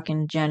Drew was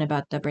talking to Jen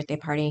about the birthday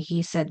party,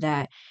 he said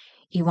that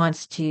he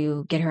wants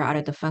to get her out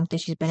of the funk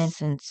that she's been in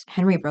since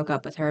Henry broke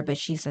up with her, but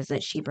she says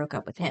that she broke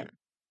up with him.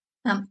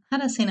 How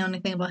does he know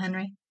anything about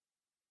Henry?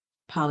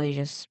 Probably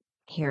just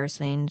hears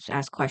things,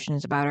 ask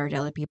questions about her to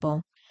other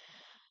people.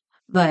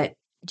 But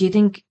do you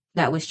think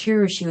that was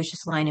true, or she was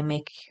just lying to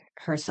make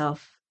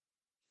herself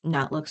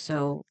not look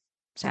so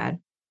sad?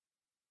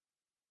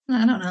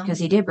 I don't know. Because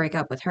he did break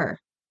up with her,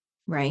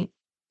 right?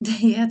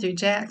 Yeah, through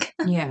Jack.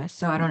 Yeah,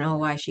 so I don't know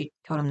why she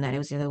told him that it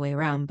was the other way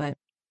around, but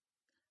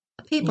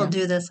People yeah.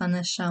 do this on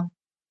this show.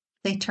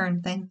 They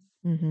turn things.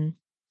 Mm-hmm.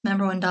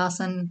 Remember when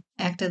Dawson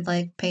acted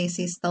like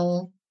Pacey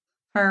stole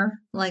her,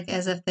 like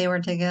as if they were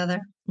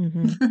together?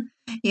 Mm-hmm.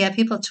 Yeah,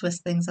 people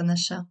twist things on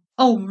this show.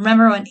 Oh,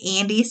 remember when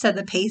Andie said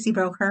that Pacey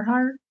broke her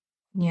heart?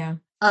 Yeah.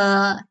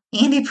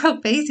 Andie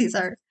broke Pacey's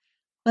heart.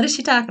 What is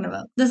she talking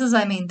about? This is,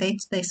 I mean,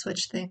 they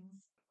switch things.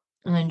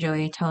 And then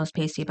Joey tells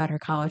Pacey about her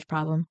college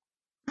problem.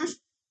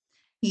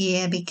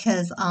 Yeah,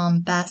 because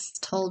Bess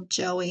told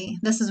Joey.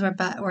 This is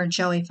where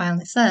Joey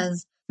finally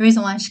says the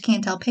reason why she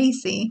can't tell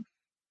Pacey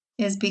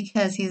is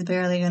because he's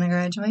barely going to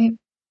graduate.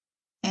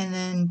 And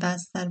then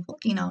Bess said, well,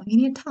 you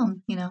need to tell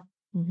him,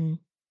 Mm-hmm.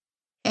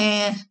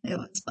 And it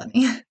was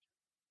funny.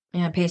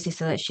 Yeah, Pacey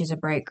said that she's a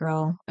bright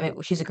girl. I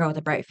mean, she's a girl with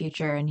a bright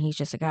future, and he's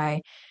just a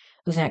guy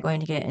who's not going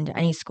to get into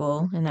any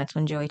school. And that's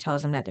when Joey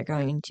tells him that they're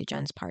going to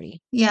Jen's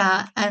party.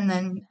 Yeah, and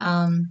then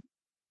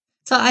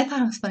so I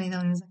thought it was funny though.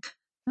 And he was like,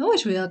 I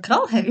wish we could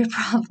all have your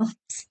problems.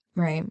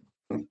 Right.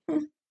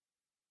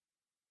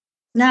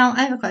 Now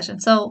I have a question.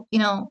 So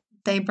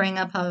they bring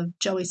up how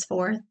Joey's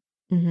fourth.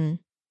 Mm-hmm.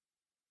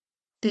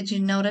 Did you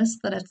notice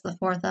that it's the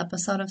fourth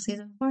episode of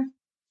season 4?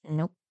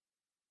 Nope.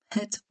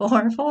 It's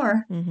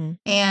 4-4. Mm-hmm.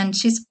 And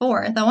she's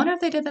fourth. I wonder if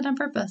they did that on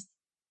purpose.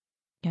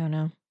 Don't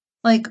know.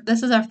 Like,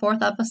 this is our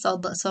fourth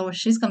episode, so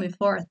she's going to be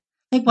fourth.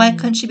 Like, why Mm-hmm.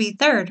 couldn't she be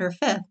third or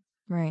fifth?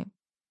 Right.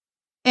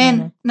 I don't And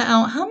know.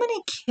 now, how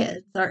many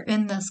kids are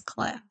in this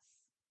class?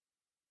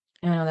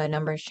 I don't know that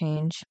numbers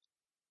change.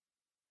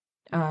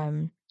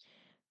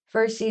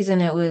 First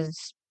season it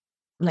was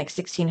like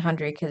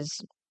 1,600 because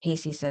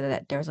Pacey said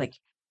that there was like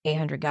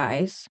 800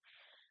 guys.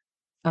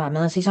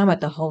 Unless he's talking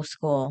about the whole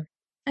school.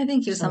 I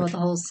think he was So talking about much.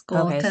 the whole school,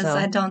 Okay, because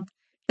I so don't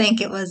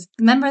think it was.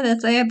 Remember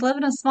that they live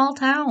in a small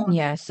town.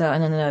 yeah, so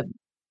and then the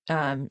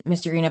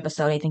Mr. Green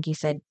episode, I think he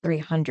said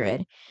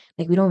 300.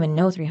 Like we don't even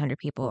know 300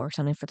 people or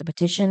something for the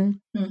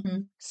petition. Mm-hmm.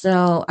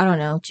 So I don't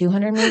know,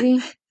 200 maybe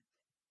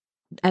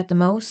at the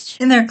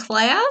most. In their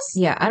class?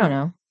 Yeah, I don't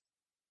know.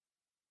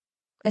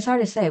 It's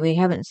hard to say. We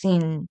haven't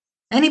seen.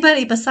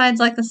 Anybody besides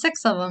like the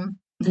 6 of them.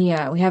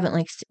 Yeah, we haven't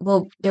like.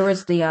 Well, there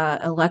was the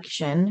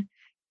election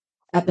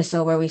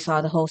episode where we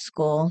saw the whole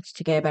school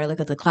to get a better look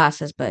at the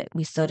classes, but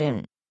we still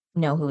didn't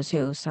know who was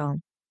who. So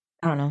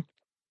I don't know.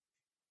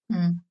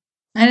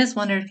 I just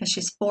wondered because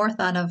she's fourth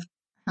out of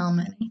how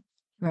many?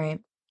 Right.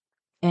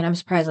 And I'm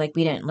surprised like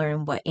we didn't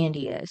learn what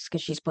Andie is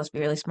because she's supposed to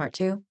be really smart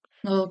too.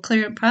 Well,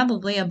 clear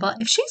probably above.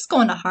 If she's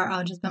going to Harvard,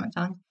 I'll just bite my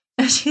tongue.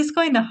 If she's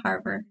going to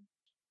Harvard,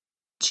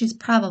 she's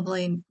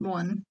probably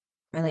one.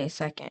 Really a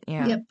second,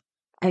 yeah. Yep.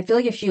 I feel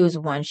like if she was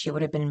one, she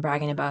would have been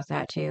bragging about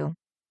that too.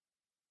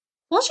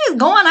 Well, she's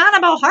going on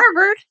about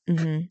Harvard.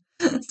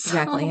 Mm-hmm.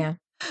 Exactly, yeah.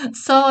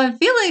 So I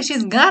feel like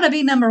she's got to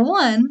be number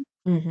one.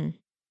 Mm-hmm.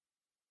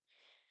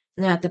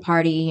 And at the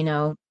party,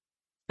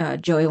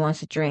 Joey wants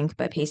to drink,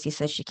 but Pacey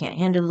says she can't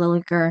handle the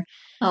liquor,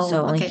 so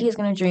Oh, only okay. he's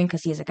gonna drink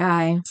because he's a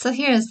guy. So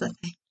here's the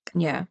thing.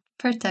 Yeah.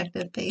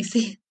 Protective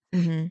Pacey.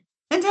 Mm-hmm.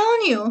 I'm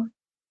telling you.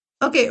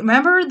 Okay,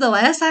 remember the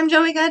last time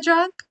Joey got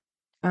drunk?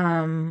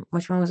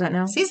 Which one was that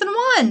now? Season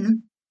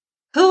 1.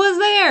 Who was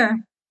there?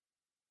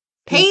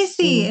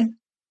 Pacey.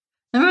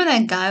 Remember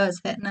that guy was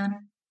hitting on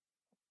her?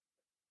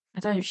 I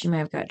thought she might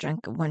have got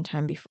drunk one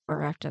time before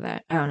or after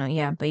that. I don't know.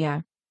 Yeah, but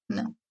yeah.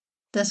 No.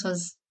 That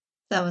was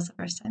the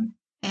first time.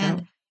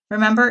 And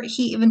remember,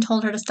 he even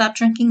told her to stop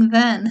drinking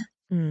then.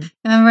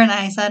 Remember, and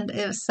I said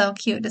it was so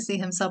cute to see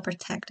him so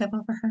protective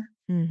over her.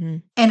 Mm-hmm.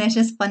 And it's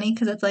just funny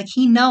because it's like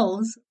he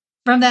knows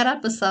from that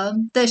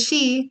episode that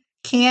she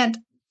can't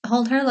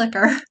hold her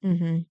liquor.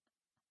 Mm-hmm.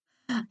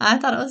 I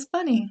thought it was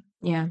funny.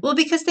 Yeah. Well,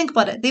 because think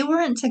about it. They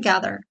weren't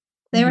together.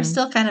 They were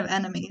still kind of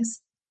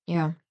enemies.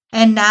 Yeah.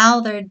 And now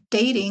they're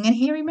dating, and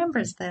he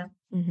remembers them.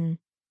 Mm-hmm.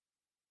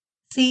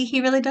 See, he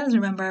really does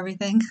remember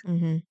everything.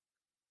 Mm-hmm.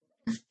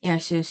 Yeah,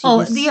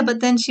 so yeah,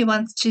 but then she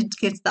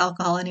gets the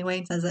alcohol anyway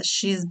and says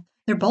that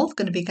they're both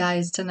going to be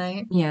guys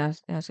tonight. Yeah, I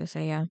was going to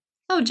say, yeah.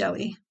 Oh,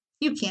 Joey,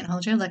 you can't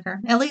hold your liquor.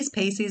 At least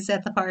Pacey's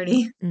at the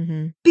party.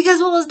 Mm-hmm.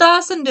 Because what was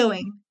Dawson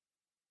doing?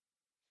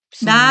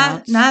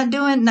 Not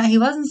doing, he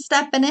wasn't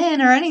stepping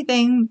in or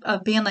anything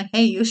of being like,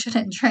 hey, you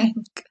shouldn't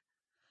drink.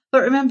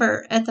 But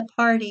remember, at the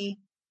party,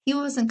 he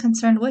wasn't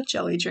concerned with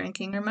Joey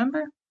drinking,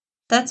 remember?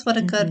 That's what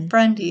a good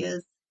friend he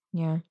is.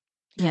 Yeah.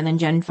 Yeah, and then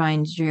Jen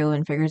finds Drue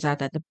and figures out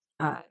that the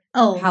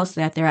house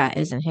that they're at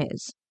isn't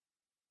his.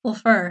 Well,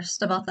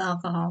 first, about the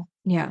alcohol.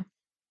 Yeah.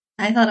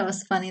 I thought it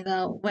was funny,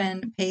 though,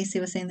 when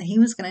Pacey was saying that he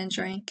was going to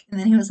drink. And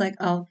then he was like,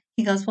 oh,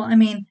 he goes, well, I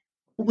mean,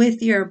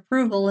 with your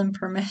approval and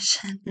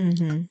permission.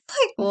 Mm-hmm.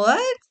 Like,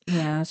 what?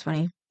 Yeah, that's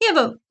funny. Yeah,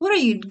 but what are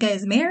you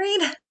guys,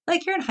 married?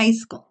 Like, you're in high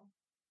school.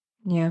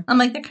 Yeah. I'm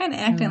like, they're kind of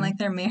acting like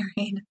they're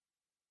married.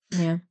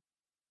 Yeah.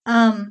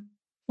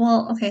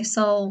 Well, okay,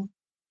 so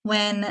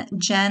when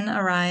Jen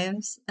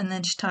arrives and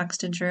then she talks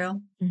to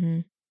Drue,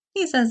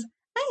 he says,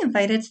 I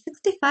invited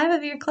 65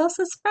 of your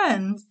closest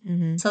friends.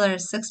 So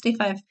there's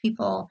 65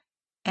 people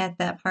at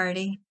that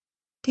party.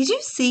 Did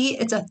you see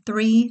it's a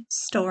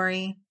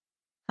 3-story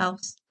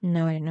house?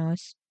 No, I didn't know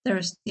this.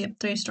 There's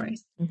 3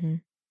 stories.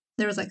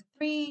 There was like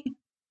 3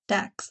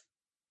 decks.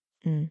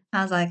 I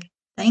was like,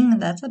 dang,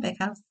 that's a big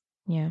house.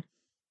 Yeah.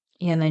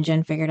 Yeah, and then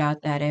Jen figured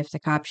out that if the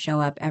cops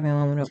show up,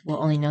 everyone will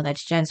only know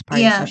that's Jen's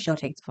party, so she'll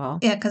take the fall.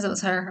 Yeah, because it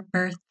was her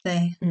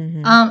birthday.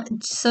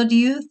 So do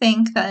you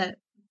think that,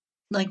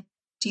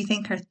 do you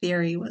think her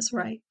theory was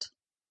right?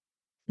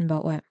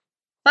 About what?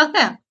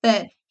 About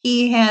that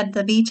he had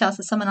the beach house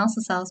at someone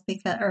else's house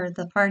or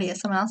the party at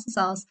someone else's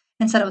house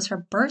and said it was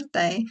her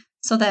birthday,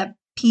 so that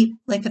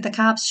if the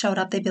cops showed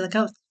up, they'd be like,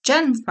 oh, it's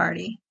Jen's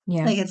party.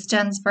 Yeah. Like, it's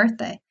Jen's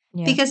birthday.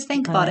 Yeah, because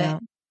think about it.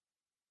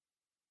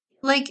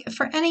 Like,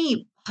 for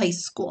any high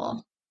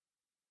school,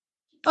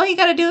 all you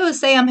gotta do is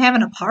say I'm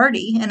having a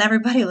party and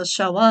everybody will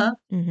show up.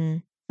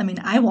 I mean,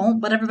 I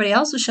won't, but everybody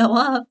else will show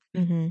up.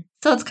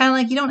 So it's kind of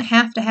like you don't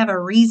have to have a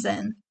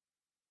reason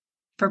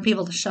for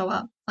people to show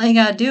up. All you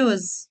gotta do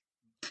is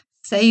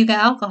say you got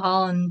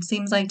alcohol, and it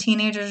seems like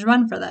teenagers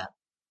run for that.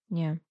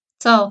 Yeah.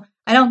 So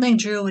I don't think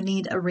Drue would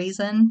need a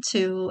reason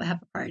to have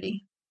a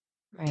party.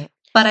 Right.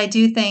 But I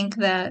do think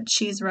that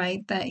she's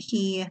right that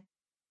he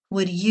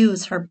would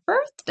use her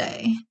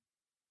birthday,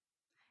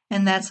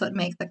 and that's what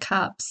make the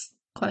cops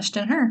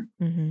question her.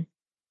 And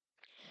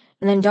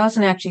then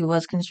Dawson actually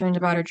was concerned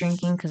about her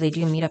drinking because they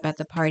do meet up at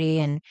the party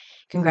and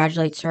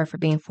congratulates her for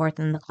being 4th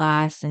in the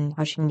class and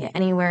how she can get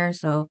anywhere.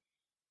 So,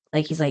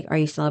 he's like, are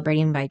you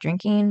celebrating by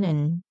drinking?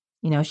 And,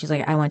 she's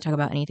like, I want to talk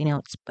about anything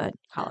else but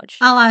college.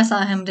 All I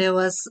saw him do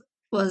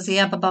was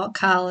yap about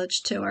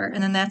college to her.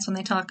 And then that's when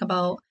they talk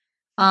about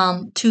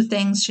 2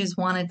 things she's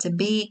wanted to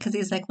be. Because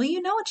he's like, well,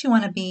 you know what you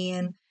want to be.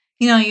 And,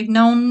 you've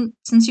known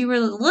since you were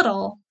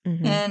little.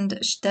 And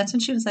that's when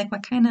she was like,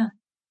 what kind of...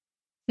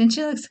 Didn't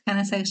she kind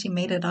of say she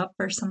made it up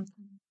or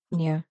something?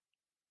 Yeah.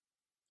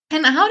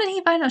 And how did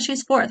he find out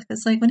she's 4th?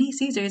 Because, when he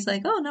sees her, he's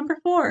like, oh, number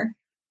 4.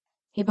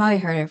 He probably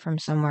heard it from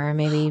somewhere,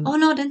 maybe. Oh,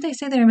 no, didn't they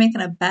say they were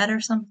making a bet or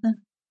something?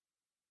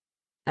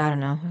 I don't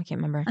know. I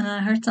can't remember. And I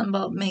heard something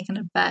about making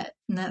a bet.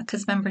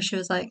 Because remember, she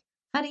was like,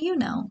 how do you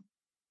know?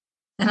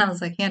 And I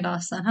was like, yeah,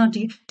 Dawson,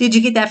 did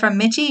you get that from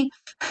Mitchie?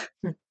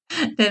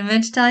 Did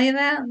Mitch tell you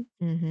that?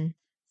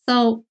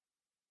 So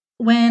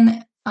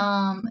when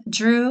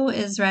Drue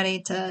is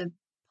ready to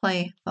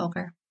play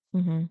poker,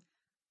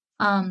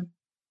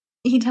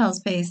 he tells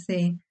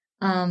Pacey,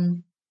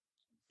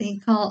 he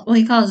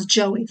calls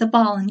Joey the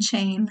ball and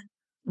chain.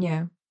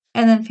 Yeah.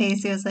 And then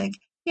Pacey was like,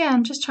 yeah,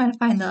 I'm just trying to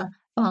find the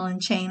ball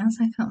and chain. I was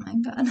like, oh my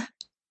God.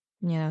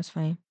 Yeah, that was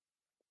funny.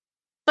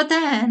 But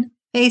then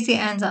Pacey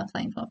ends up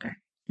playing poker.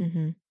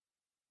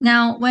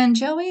 Now, when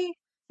Joey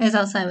is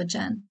outside with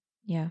Jen,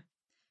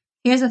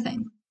 Here's the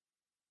thing.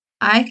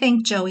 I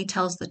think Joey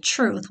tells the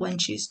truth when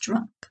she's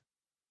drunk.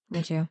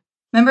 Me too.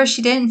 Remember,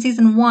 she did in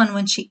season 1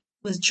 when she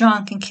was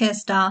drunk and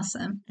kissed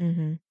Dawson.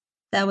 Mm-hmm.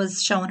 That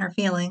was showing her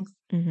feelings.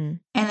 Mm-hmm.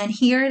 And then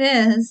here it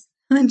is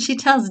when she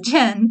tells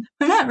Jen,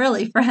 we're not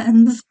really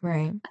friends.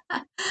 Right.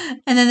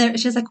 And then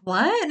she's like,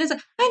 what? And it's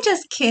like, I'm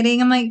just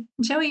kidding. I'm like,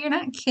 Joey, you're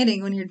not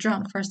kidding when you're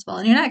drunk, first of all.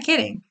 And you're not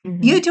kidding.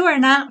 Mm-hmm. You two are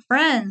not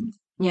friends.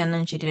 Yeah, and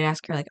then she did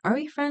ask her, like, are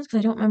we friends? Because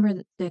I don't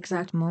remember the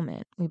exact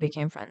moment we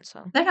became friends,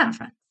 so. They're not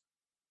friends.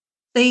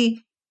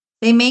 They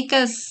make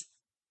us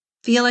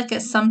feel like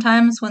it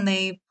sometimes when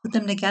they put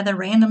them together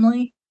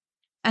randomly.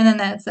 And then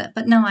that's it.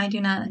 But no, I do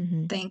not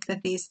think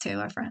that these two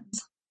are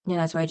friends. Yeah,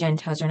 that's why Jen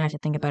tells her not to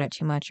think about it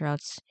too much, or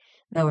else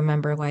they'll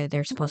remember why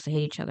they're supposed to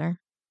hate each other.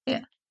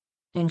 Yeah.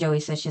 And Joey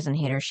says she doesn't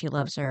hate her, she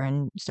loves her,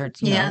 and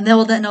starts, Yeah,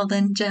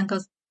 then Jen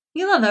goes,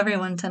 you love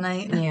everyone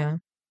tonight. Yeah.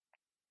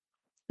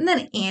 And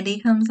then Andie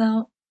comes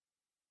out.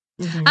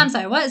 Mm-hmm. I'm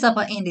sorry, what is up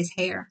with Andie's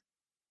hair?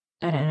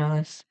 I didn't know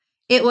this.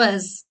 It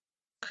was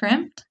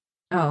crimped.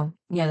 Oh,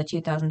 yeah, the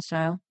 2000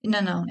 style.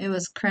 No, it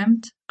was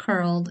crimped,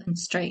 curled, and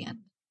straightened.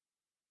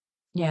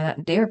 Yeah,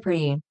 they were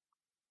pretty,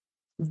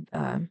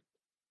 had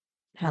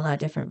a lot of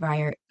different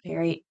a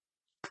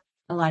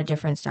lot of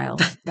different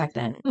styles back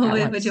then.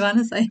 What would you want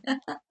to say?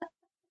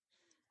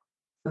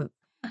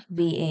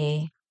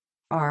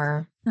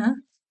 VAR. Huh?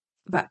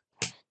 But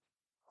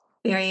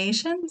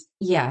variations?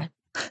 Yeah.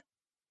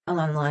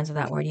 Along the lines of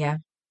that word, yeah.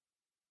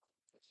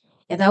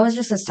 Yeah, that was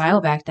just a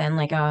style back then.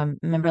 Like,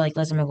 remember, like,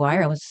 Lizzie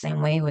McGuire was the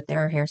same way with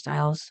their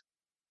hairstyles.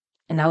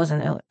 And that was in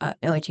the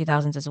early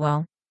 2000s as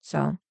well,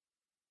 so.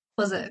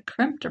 Was it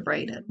crimped or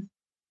braided?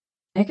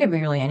 It could be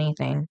really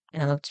anything,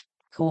 and it looked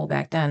cool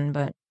back then,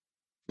 but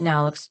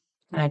now it looks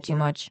kind of too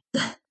much.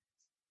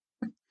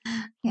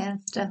 Yeah,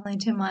 it's definitely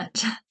too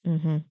much.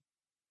 Mm-hmm.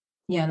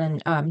 Yeah,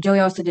 and then Joey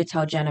also did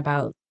tell Jen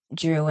about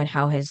Drue and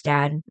how his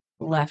dad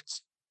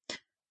left.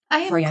 I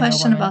have a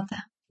question about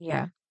that.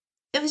 Yeah.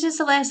 It was just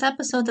the last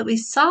episode that we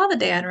saw the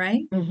dad,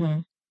 right?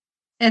 Mm-hmm.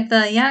 At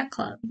the yacht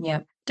club.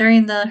 Yep.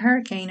 During the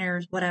hurricane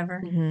or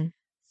whatever. Mm-hmm.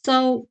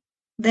 So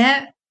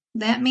that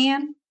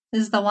man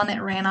is the one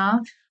that ran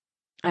off?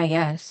 I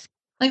guess.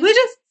 Like, we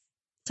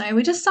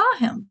just saw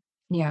him.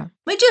 Yeah.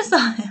 We just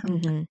saw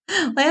him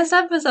last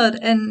episode,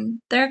 and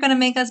they're going to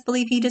make us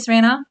believe he just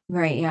ran off?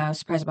 Right, yeah, I was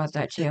surprised about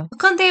that, too.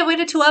 Couldn't they have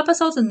waited 2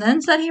 episodes and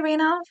then said he ran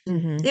off?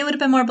 Mm-hmm. It would have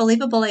been more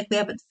believable, like, we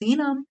haven't seen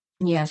him.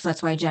 Yeah, so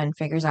that's why Jen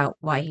figures out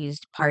why he's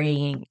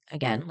partying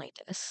again like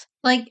this.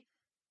 Like,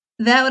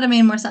 that would have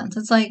made more sense.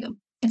 It's like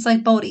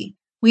Bodhi.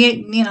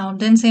 We,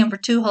 didn't see him for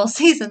 2 whole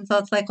seasons, so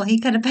it's like, well, he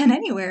could have been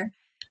anywhere.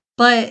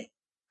 But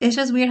it's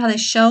just weird how they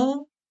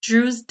show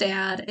Drue's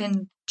dad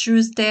and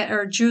Drue's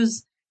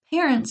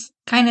parents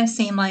kind of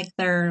seem like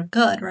they're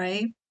good,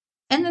 right?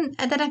 And then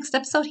at the next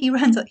episode, he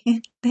runs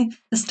away.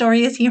 The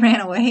story is he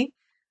ran away,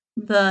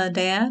 the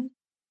dad,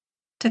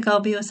 to go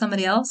be with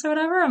somebody else or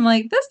whatever. I'm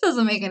like, this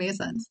doesn't make any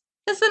sense.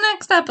 It's the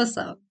next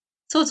episode.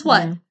 So it's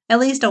what? Yeah. At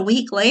least a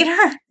week later?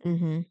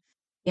 Mm-hmm.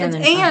 Yeah,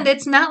 and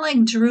it's not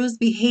like Drue's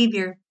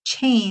behavior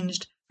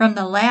changed from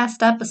the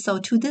last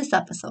episode to this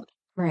episode.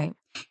 Right.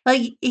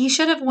 Like, he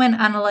should have went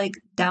on a,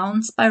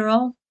 down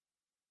spiral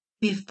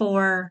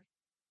before,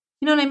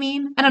 you know what I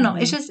mean? I don't know.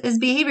 It's just, his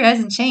behavior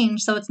hasn't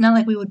changed, so it's not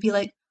like we would be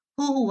like,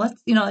 oh,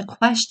 what's,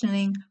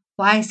 questioning,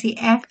 why is he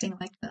acting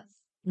like this?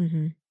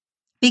 Mm-hmm.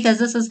 Because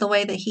this is the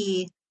way that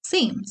he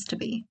seems to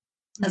be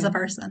as a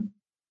person.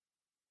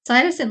 So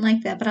I just didn't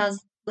like that, but I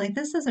was like,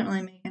 this doesn't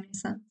really make any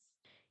sense.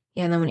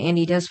 Yeah, and then when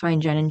Andie does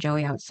find Jen and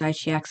Joey outside,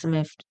 she asks him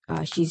if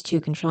she's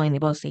too controlling. They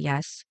both say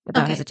yes,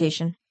 without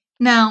hesitation.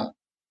 Now,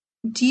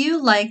 do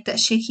you like that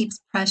she keeps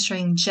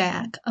pressuring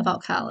Jack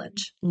about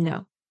college?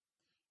 No.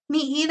 Me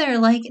either.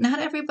 Like, not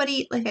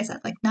everybody, like I said,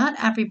 not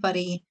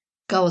everybody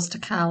goes to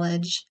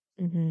college.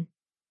 Mm-hmm.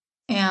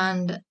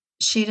 And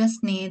she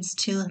just needs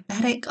to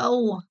let it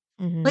go.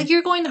 Mm-hmm. Like,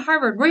 you're going to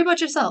Harvard. Worry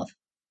about yourself.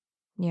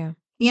 Yeah.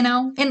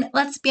 And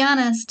let's be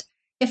honest,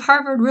 if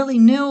Harvard really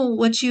knew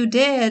what you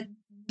did,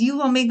 you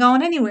won't be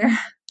going anywhere.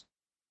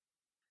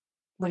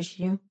 What did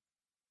she do?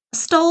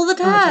 Stole the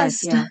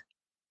test. Yeah.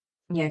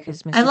 Yeah,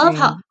 because Mr. I love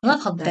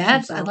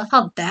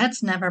how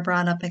that's never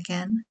brought up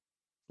again.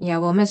 Yeah,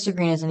 well, Mr.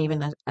 Green isn't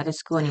even at the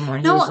school anymore.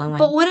 No,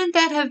 but wouldn't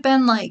that have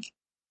been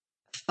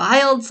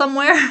filed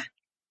somewhere?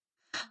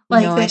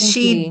 That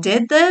she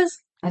did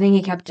this? I think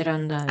he kept it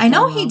on the. I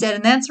know he did,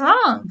 and that's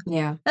wrong.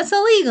 Yeah, that's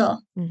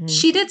illegal. Mm-hmm.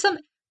 She did some,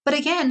 but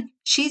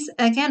she's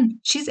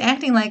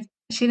acting like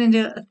she didn't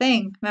do a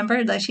thing.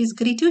 Remember, she's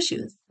goody two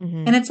shoes,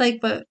 and it's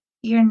but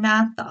you're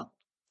not though.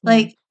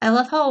 Yeah. I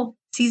love how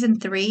season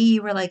 3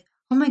 you were like,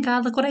 oh my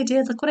god, look what I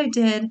did,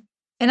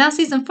 and now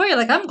season 4 you're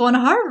like, I'm going to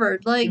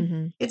Harvard.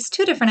 It's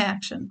 2 different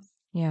actions.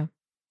 Yeah.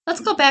 Let's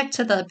go back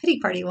to the pity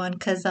party one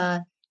because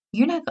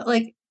you're not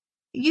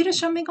you just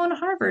showed me going to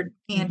Harvard,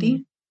 Andie.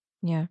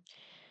 Mm-hmm. Yeah.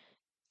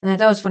 And I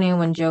thought it was funny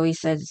when Joey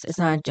says it's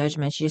not a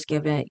judgment. She just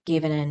gave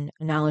an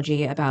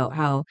analogy about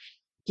how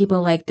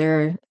people like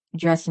their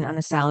dressing on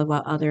the salad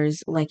while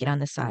others like it on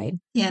the side.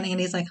 Yeah, and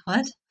Andie's like,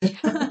 what?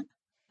 And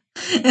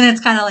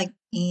it's kind of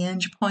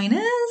And your point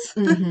is?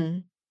 Mm-hmm.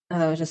 Oh,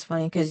 that was just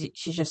funny because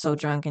she's just so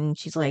drunk and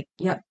she's like,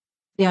 yep,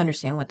 they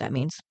understand what that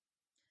means.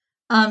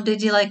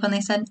 Did you like when they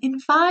said, in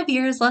 5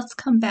 years, let's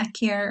come back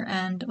here?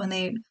 And when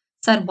they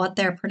said what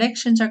their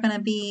predictions are going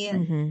to be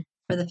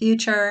for the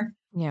future.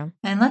 Yeah.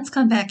 And let's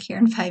come back here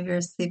in 5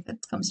 years, see if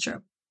it comes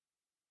true.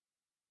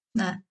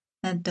 Nah,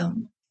 I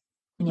don't.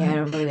 Yeah, I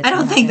don't believe I it's don't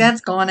gonna think happen.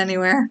 that's going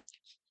anywhere.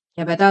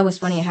 Yeah, but that was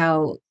funny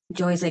how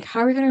Joey's like, how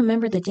are we gonna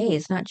remember the day?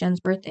 It's not Jen's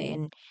birthday.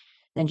 And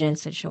then Jen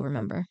said she'll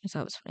remember. So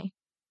that was funny.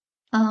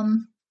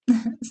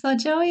 So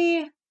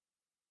Joey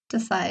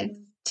decides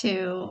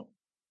to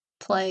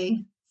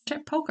play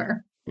strip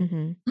poker.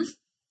 Mm-hmm.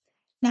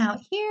 Now,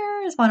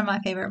 here is one of my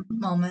favorite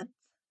moments.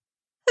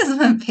 This is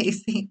when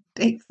Pacey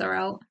takes her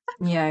out.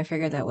 Yeah, I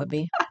figured that would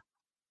be.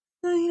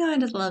 I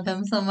just love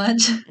him so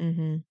much.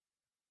 Mm-hmm.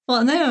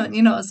 Well, no,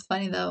 what's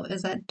funny though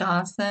is that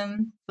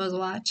Dawson was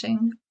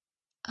watching.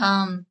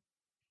 And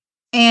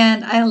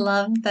I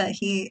love that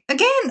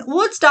again,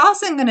 what's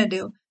Dawson gonna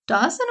do?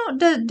 Dawson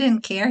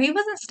didn't care. He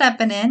wasn't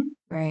stepping in.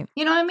 Right.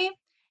 You know what I mean?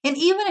 And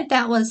even if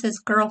that was his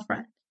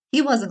girlfriend,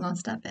 he wasn't gonna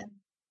step in.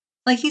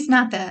 Like, he's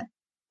not that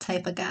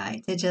type of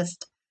guy to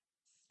just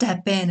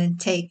step in and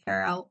take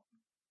her out.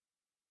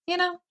 You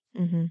know?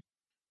 Mm-hmm.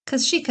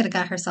 Because she could have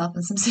got herself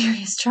in some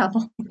serious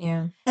trouble.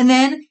 Yeah. And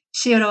then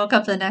she would have woke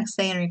up the next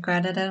day and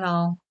regretted it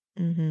all.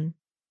 Mm-hmm.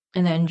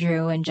 And then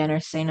Drue and Jen are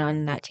sitting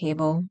on that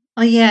table.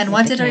 Oh, yeah, and with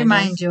what the did it candles.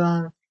 remind you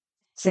of?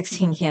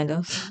 16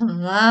 candles.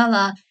 La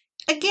la.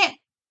 Again.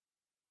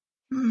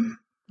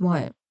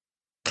 What?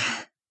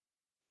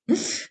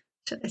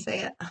 Should I say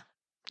it? I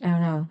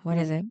don't know. What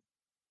is it?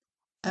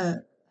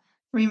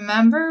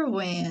 Remember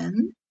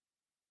when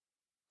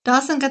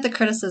Dawson got the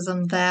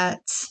criticism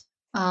that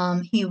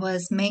he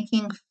was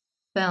making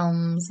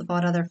films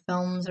about other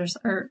films,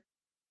 or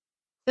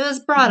it was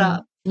brought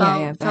up.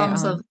 Yeah,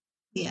 Films of,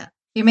 yeah.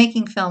 You're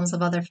making films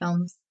of other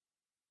films.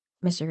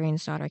 Mr.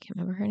 Green's daughter. I can't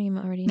remember her name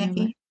already.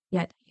 Nikki?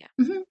 Yeah.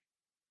 Mm-hmm.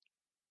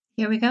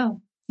 Here we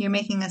go. You're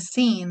making a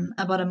scene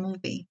about a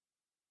movie.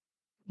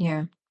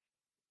 Yeah.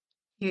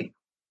 You're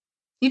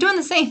doing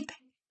the same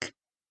thing.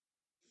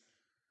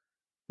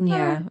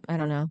 Yeah, I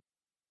don't know.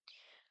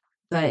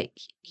 But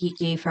he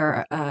gave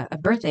her a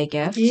birthday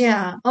gift.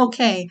 Yeah.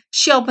 Okay.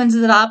 She opens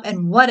it up,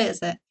 and what is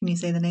it? Can you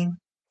say the name?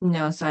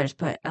 No, so I just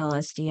put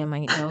LSD in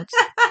my notes.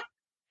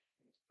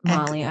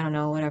 Molly, I don't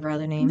know, whatever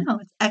other name. No,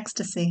 it's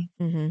ecstasy.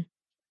 Mm-hmm.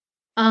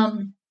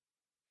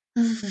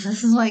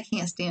 This is why I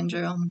can't stand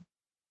Drue.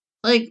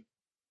 Like,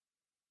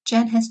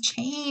 Jen has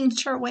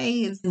changed her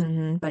ways.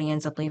 Mm-hmm. But he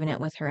ends up leaving it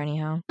with her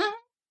anyhow.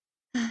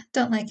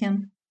 Don't like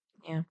him.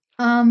 Yeah.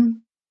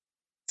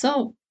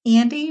 So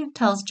Andie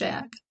tells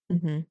Jack.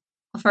 Mm-hmm.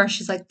 First,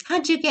 she's like,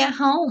 "How'd you get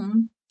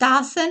home,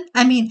 Dawson?"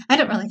 I mean, I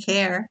don't really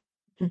care.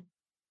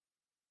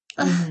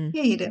 Mm-hmm.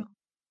 Yeah, you do.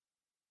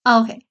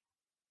 Okay.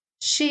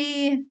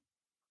 She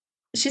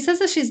says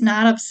that she's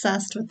not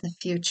obsessed with the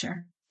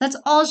future. That's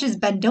all she's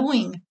been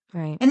doing.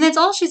 Right. And that's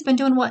all she's been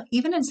doing. What?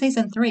 Even in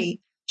season 3,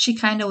 she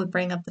kind of would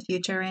bring up the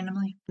future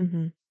randomly.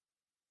 Mm-hmm.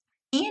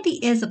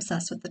 Andie is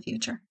obsessed with the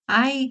future.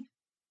 I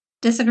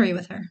disagree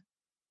with her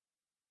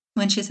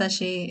when she says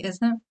she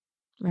isn't.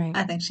 Right.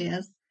 I think she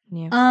is.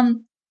 Yeah.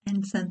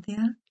 And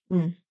Cynthia.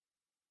 Mm.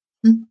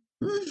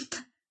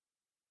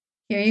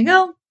 Here you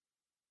go.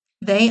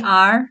 They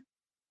are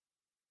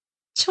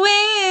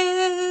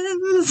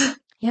twins.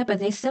 Yeah, but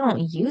they still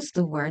don't use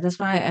the word. That's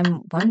why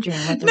I'm wondering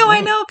what they're No, doing.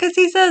 I know, because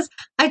he says,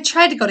 I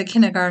tried to go to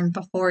kindergarten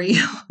before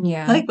you.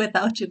 Yeah. Like,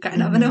 without you,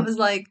 kind of. And it was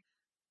like,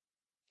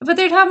 but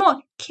they're talking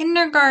about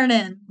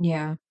kindergarten.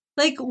 Yeah.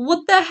 Like,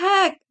 what the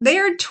heck?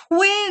 They're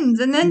twins.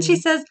 And then she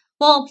says,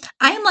 well,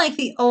 I'm like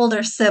the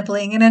older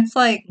sibling. And it's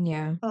like,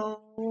 yeah.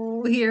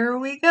 Oh, here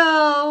we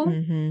go.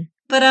 Mm-hmm.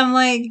 But I'm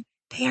like,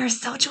 they are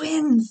so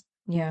twins.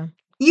 Yeah.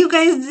 You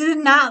guys did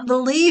not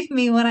believe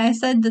me when I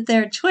said that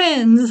they're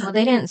twins. Well,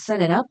 they didn't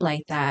set it up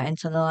like that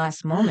until the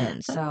last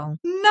moment, so.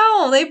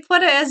 No, they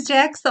put it as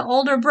Jack's the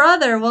older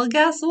brother. Well,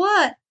 guess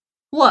what?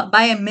 What,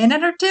 by a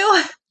minute or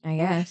two? I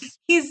guess.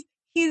 He's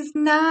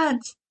not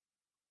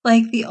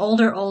like the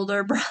older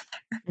brother.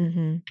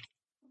 Mm-hmm.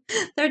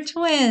 They're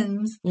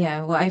twins.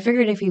 Yeah, well, I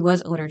figured if he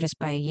was older just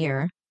by a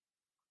year.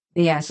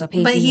 But yeah, so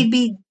Pacey. But he'd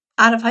be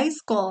out of high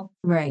school.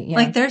 Right, yeah.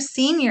 Like, they're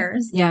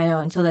seniors. Yeah, I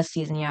know, until this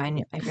season, yeah,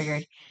 I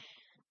figured.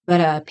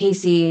 But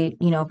Pacey,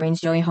 brings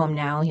Joey home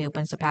now. He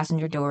opens the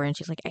passenger door and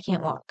she's like, I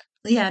can't walk.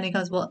 Yeah, and he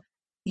goes, well,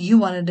 you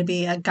wanted to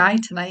be a guy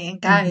tonight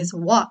and guys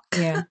walk.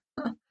 Yeah.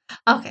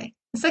 Okay,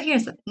 so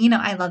here's the thing.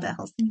 I love that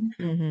whole scene.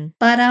 Mm-hmm.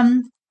 But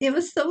it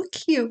was so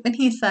cute when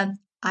he said,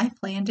 I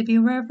plan to be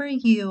wherever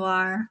you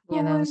are.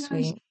 Yeah, that was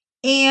sweet.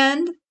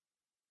 And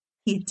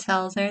he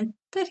tells her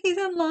that he's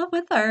in love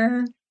with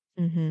her.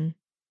 Mm-hmm.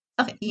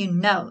 Okay,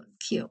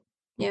 it's cute.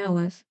 Yeah, it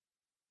was.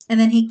 And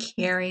then he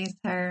carries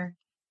her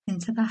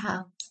into the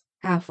house.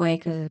 Halfway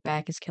because his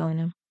back is killing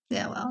him.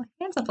 Yeah, well,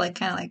 he ends up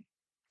kind of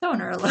throwing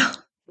her a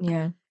little.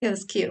 Yeah. It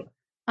was cute.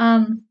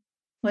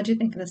 What'd you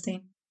think of the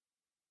scene?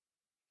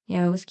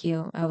 Yeah, it was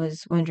cute. I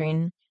was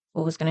wondering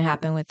what was going to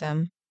happen with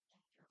them.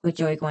 with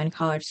Joey going to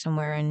college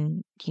somewhere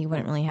and he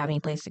wouldn't really have any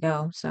place to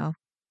go. So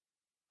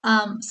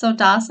So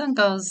Dawson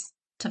goes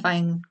to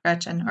find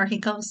Gretchen, or he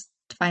goes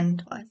to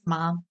find his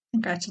mom,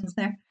 and Gretchen's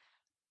there.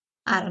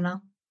 I don't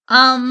know.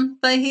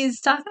 But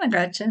he's talking to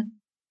Gretchen,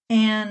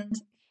 and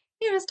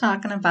he was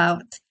talking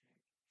about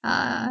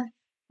uh,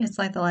 it's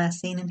like the last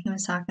scene, and he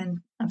was talking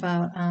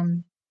about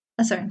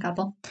a certain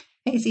couple,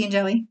 Pacey and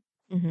Joey,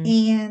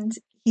 and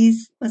he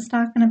was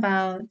talking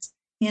about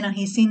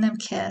he's seen them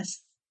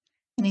kiss,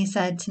 and he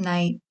said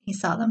tonight he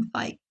saw them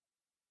fight,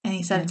 and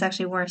he said it's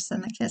actually worse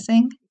than the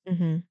kissing,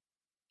 and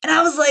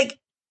I was like,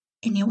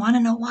 and you want to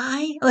know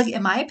why? Like,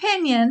 in my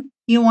opinion,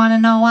 you want to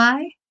know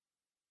why?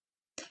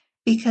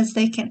 Because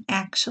they can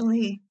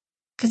actually,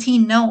 because he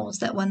knows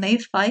that when they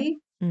fight,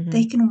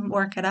 they can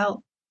work it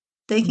out.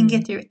 They can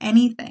get through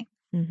anything.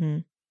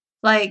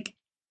 Like,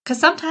 because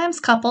sometimes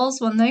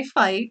couples, when they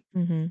fight,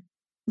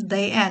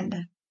 they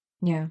end.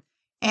 yeah.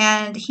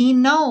 And he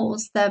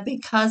knows that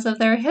because of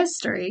their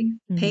history,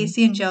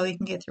 Pacey and Joey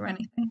can get through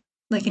anything.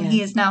 Like, and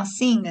he is now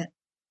seeing it.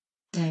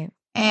 Right.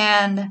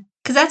 And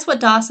because that's what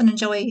Dawson and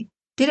Joey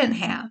didn't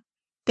have.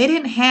 They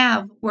didn't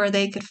have where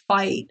they could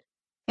fight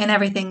and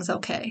everything's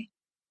okay.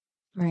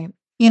 Right.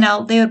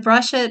 They would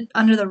brush it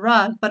under the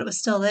rug, but it was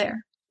still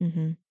there.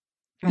 And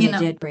they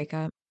did break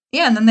up.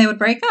 Yeah, and then they would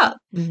break up.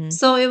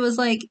 So it was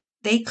like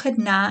they could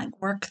not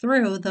work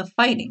through the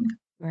fighting.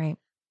 Right.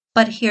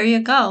 But here you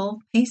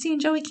go, Pacey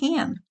and Joey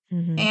can.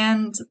 And,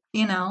 and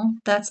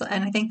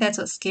I think that's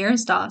what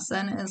scares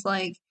Dawson is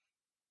like,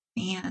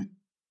 man,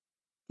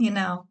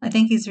 I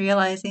think he's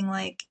realizing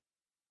like,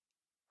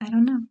 I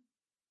don't know.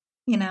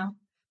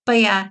 But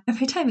yeah,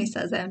 every time he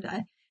says it,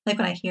 like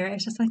when I hear it,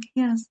 it's just like,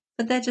 yes,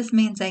 but that just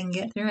means I can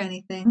get through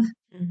anything.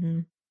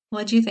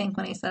 What'd you think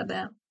when he said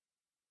that?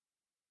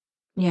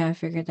 Yeah, I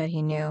figured that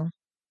he knew,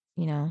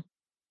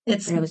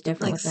 It's that it was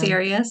different like with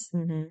serious.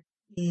 them.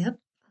 Yep.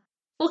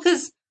 Well,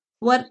 because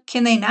what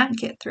can they not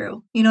get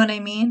through? You know what I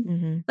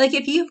mean? Like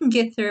if you can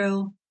get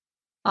through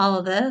all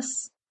of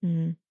this,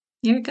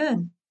 you're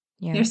good.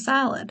 Yeah. You're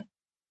solid.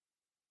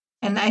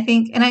 And I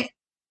think,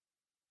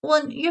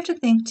 well, you have to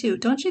think too.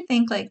 Don't you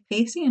think like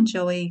Pacey and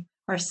Joey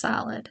are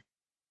solid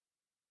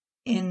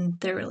in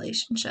their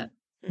relationship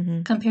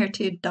compared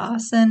to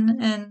Dawson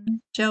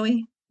and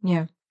Joey?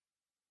 Yeah.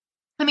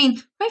 I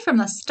mean, right from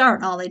the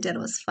start, all they did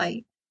was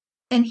fight.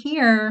 And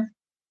here,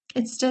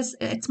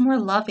 it's more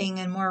loving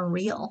and more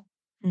real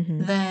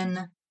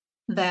than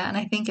that. And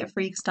I think it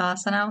freaks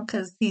Dawson out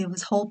because he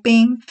was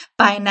hoping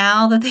by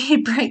now that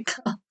they'd break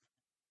up.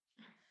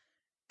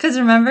 Because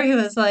remember, he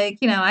was like,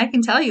 I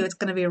can tell you it's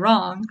going to be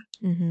wrong,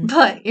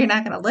 but you're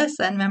not going to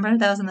listen. Remember,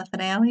 that was in the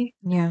finale?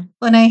 Yeah.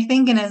 When I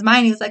think in his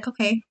mind, he was like,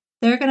 okay,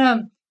 they're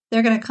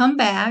gonna come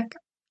back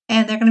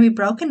and they're gonna be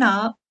broken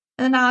up,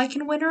 and then now I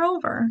can win her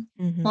over.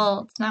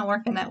 Well, it's not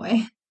working that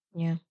way.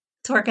 Yeah.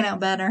 It's working out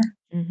better.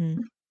 Yeah,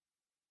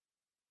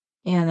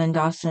 and then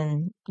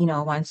Dawson,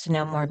 wants to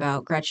know more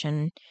about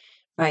Gretchen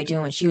by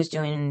doing what she was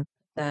doing,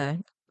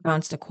 the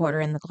bounced a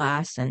quarter in the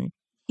glass, and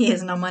he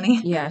has no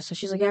money. Yeah, so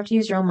she's like, you have to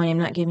use your own money. I'm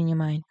not giving you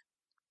mine.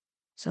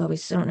 So we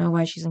still don't know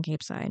why she's in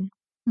Cape Side.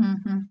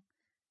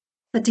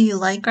 But do you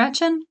like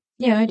Gretchen?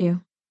 Yeah, I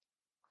do.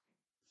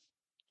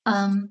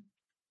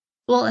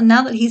 Well, and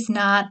now that he's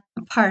not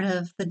a part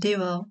of the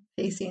duo,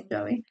 Pacey and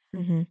Joey,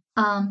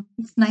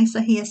 it's nice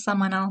that he has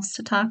someone else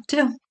to talk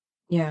to.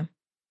 Yeah.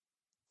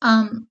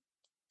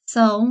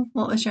 So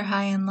what was your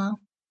high and low?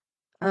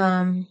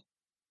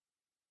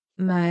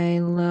 My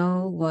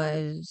low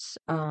was,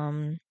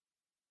 I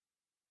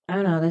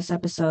don't know, this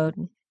episode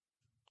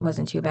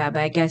wasn't too bad,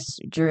 but I guess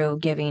Drue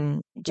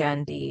giving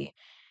Jen the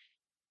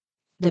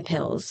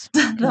pills.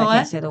 Because I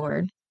can't say the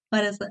word.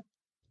 What is it?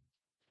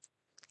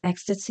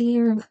 Ecstasy,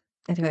 or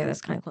I think that's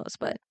kind of close,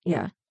 but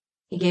yeah.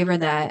 He gave her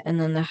that, and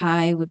then the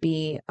high would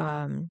be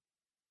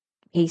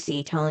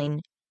Pacey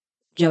telling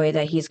Joey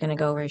that he's gonna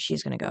go where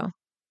she's gonna go.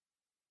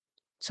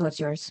 So what's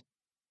yours?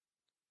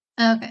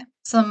 Okay,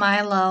 so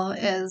my low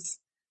is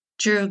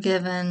Drue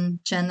giving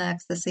Jen the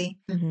ecstasy.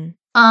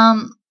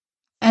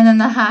 And then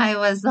the high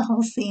was the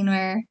whole scene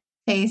where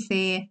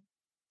Pacey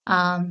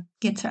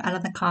gets her out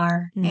of the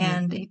car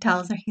and he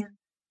tells her he's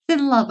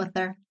in love with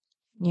her.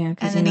 Yeah,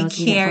 because he knows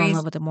he didn't fall in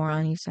love with the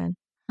moron, he said.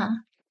 Huh?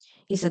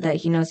 He said that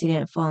he knows he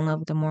didn't fall in love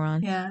with the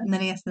moron. Yeah, and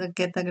then he has to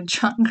get the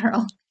drunk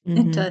girl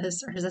into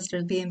her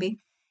sister's B&B.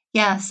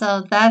 Yeah,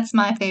 so that's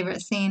my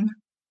favorite scene,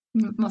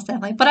 most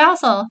definitely. But I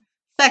also,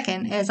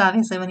 second is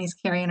obviously when he's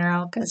carrying her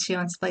out because she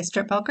wants to play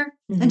strip poker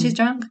and she's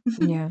drunk.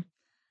 Yeah.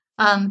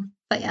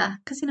 But yeah,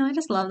 because, I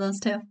just love those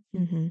two.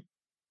 So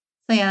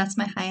yeah, that's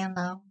my high and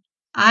low.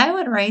 I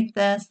would rate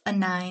this a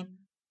 9.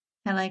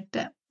 I liked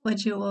it. What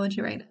would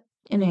you rate it?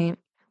 An 8.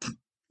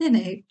 An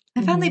 8.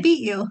 I finally beat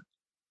you.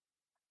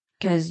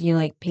 Because you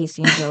like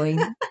Pacey and Joey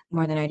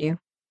more than I do.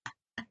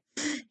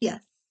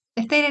 Yes.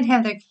 If they didn't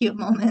have their cute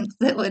moments,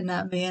 it would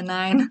not be a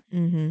 9.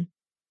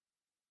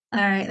 All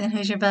right, then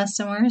who's your best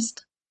and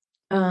worst?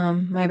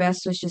 My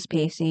best was just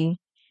Pacey.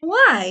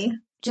 Why?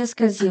 Just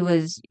because he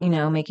was,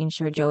 making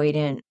sure Joey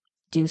didn't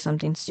do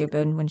something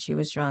stupid when she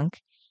was drunk.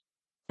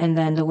 And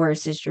then the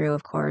worst is Drue,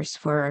 of course,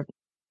 for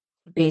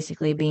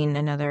basically being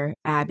another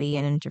Abby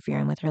and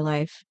interfering with her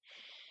life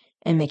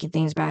and making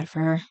things bad for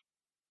her.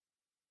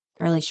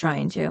 Or at least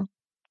trying to.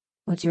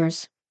 What's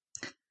yours?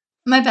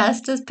 My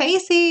best is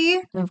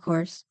Pacey. Of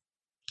course.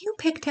 You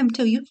picked him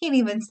too. You can't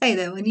even say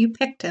that when you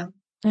picked him.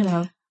 I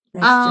know.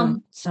 That's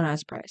still not a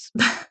surprise.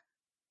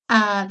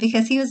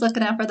 Because he was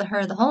looking out for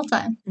her the whole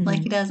time,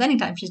 like he does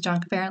anytime she's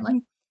drunk,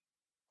 apparently.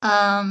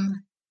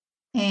 And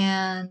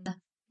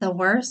the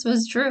worst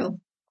was Drue.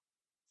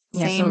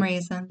 Same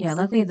reason. Yeah,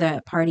 luckily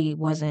the party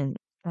wasn't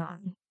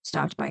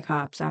stopped by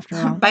cops after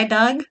all. By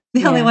Doug,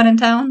 the only one in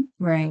town.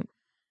 Right.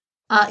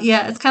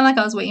 Yeah, it's kind of like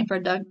I was waiting for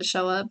Doug to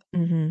show up.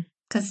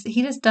 Because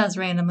he just does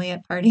randomly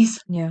at parties.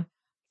 Yeah.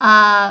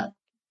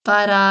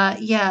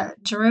 But yeah,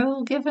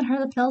 Drue giving her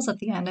the pills at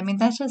the end. I mean,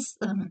 that's just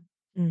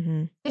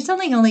it's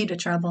only gonna lead to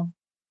trouble.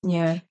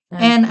 Yeah,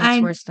 and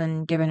it's worse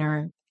than giving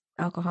her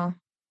alcohol.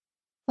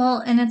 Well,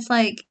 and it's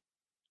like,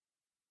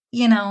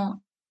 you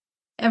know,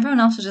 everyone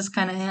else was just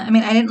kind of. I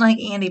mean, I didn't like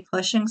Andie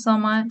pushing so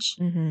much.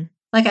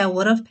 Like I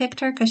would have picked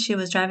her because she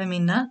was driving me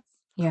nuts.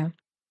 Yeah.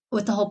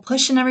 With the whole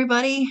pushing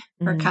everybody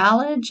for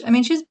college. I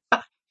mean, she was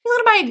going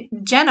to buy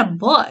Jen a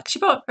book. She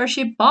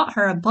bought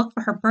her a book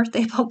for her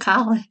birthday about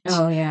college.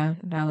 Oh yeah,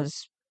 that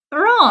was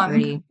wrong.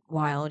 Pretty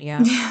wild,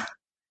 yeah.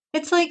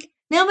 It's like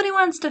nobody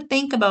wants to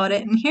think about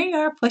it, and here you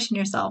are pushing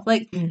yourself.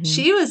 Like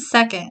she was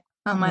second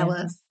on my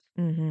list,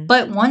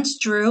 but once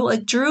Drue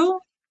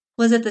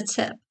was at the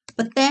tip,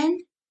 but then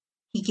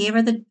he gave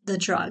her the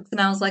drugs, and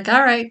I was like,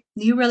 all right,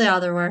 you really are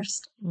the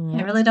worst.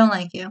 I really don't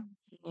like you.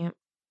 Yep.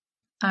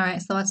 All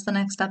right, so what's the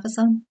next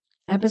episode?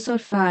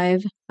 Episode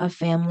 5, A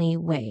Family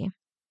Way.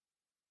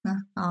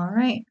 All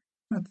right.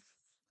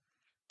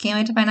 Can't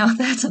wait to find out what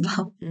that's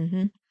about.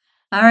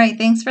 All right,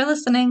 thanks for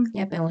listening.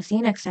 Yep, and we'll see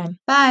you next time.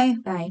 Bye.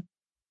 Bye.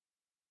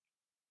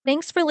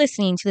 Thanks for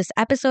listening to this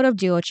episode of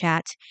Duo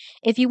Chat.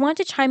 If you want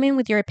to chime in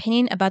with your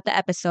opinion about the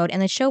episode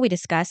and the show we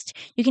discussed,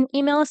 you can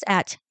email us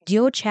at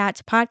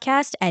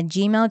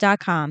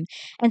duochatpodcast@gmail.com.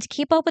 And to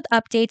keep up with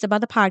updates about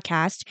the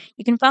podcast,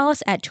 you can follow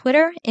us at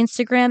Twitter,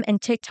 Instagram,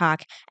 and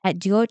TikTok at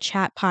Duo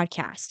Chat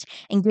Podcast.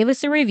 And give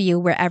us a review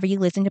wherever you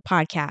listen to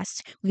podcasts.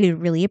 We would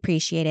really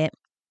appreciate it.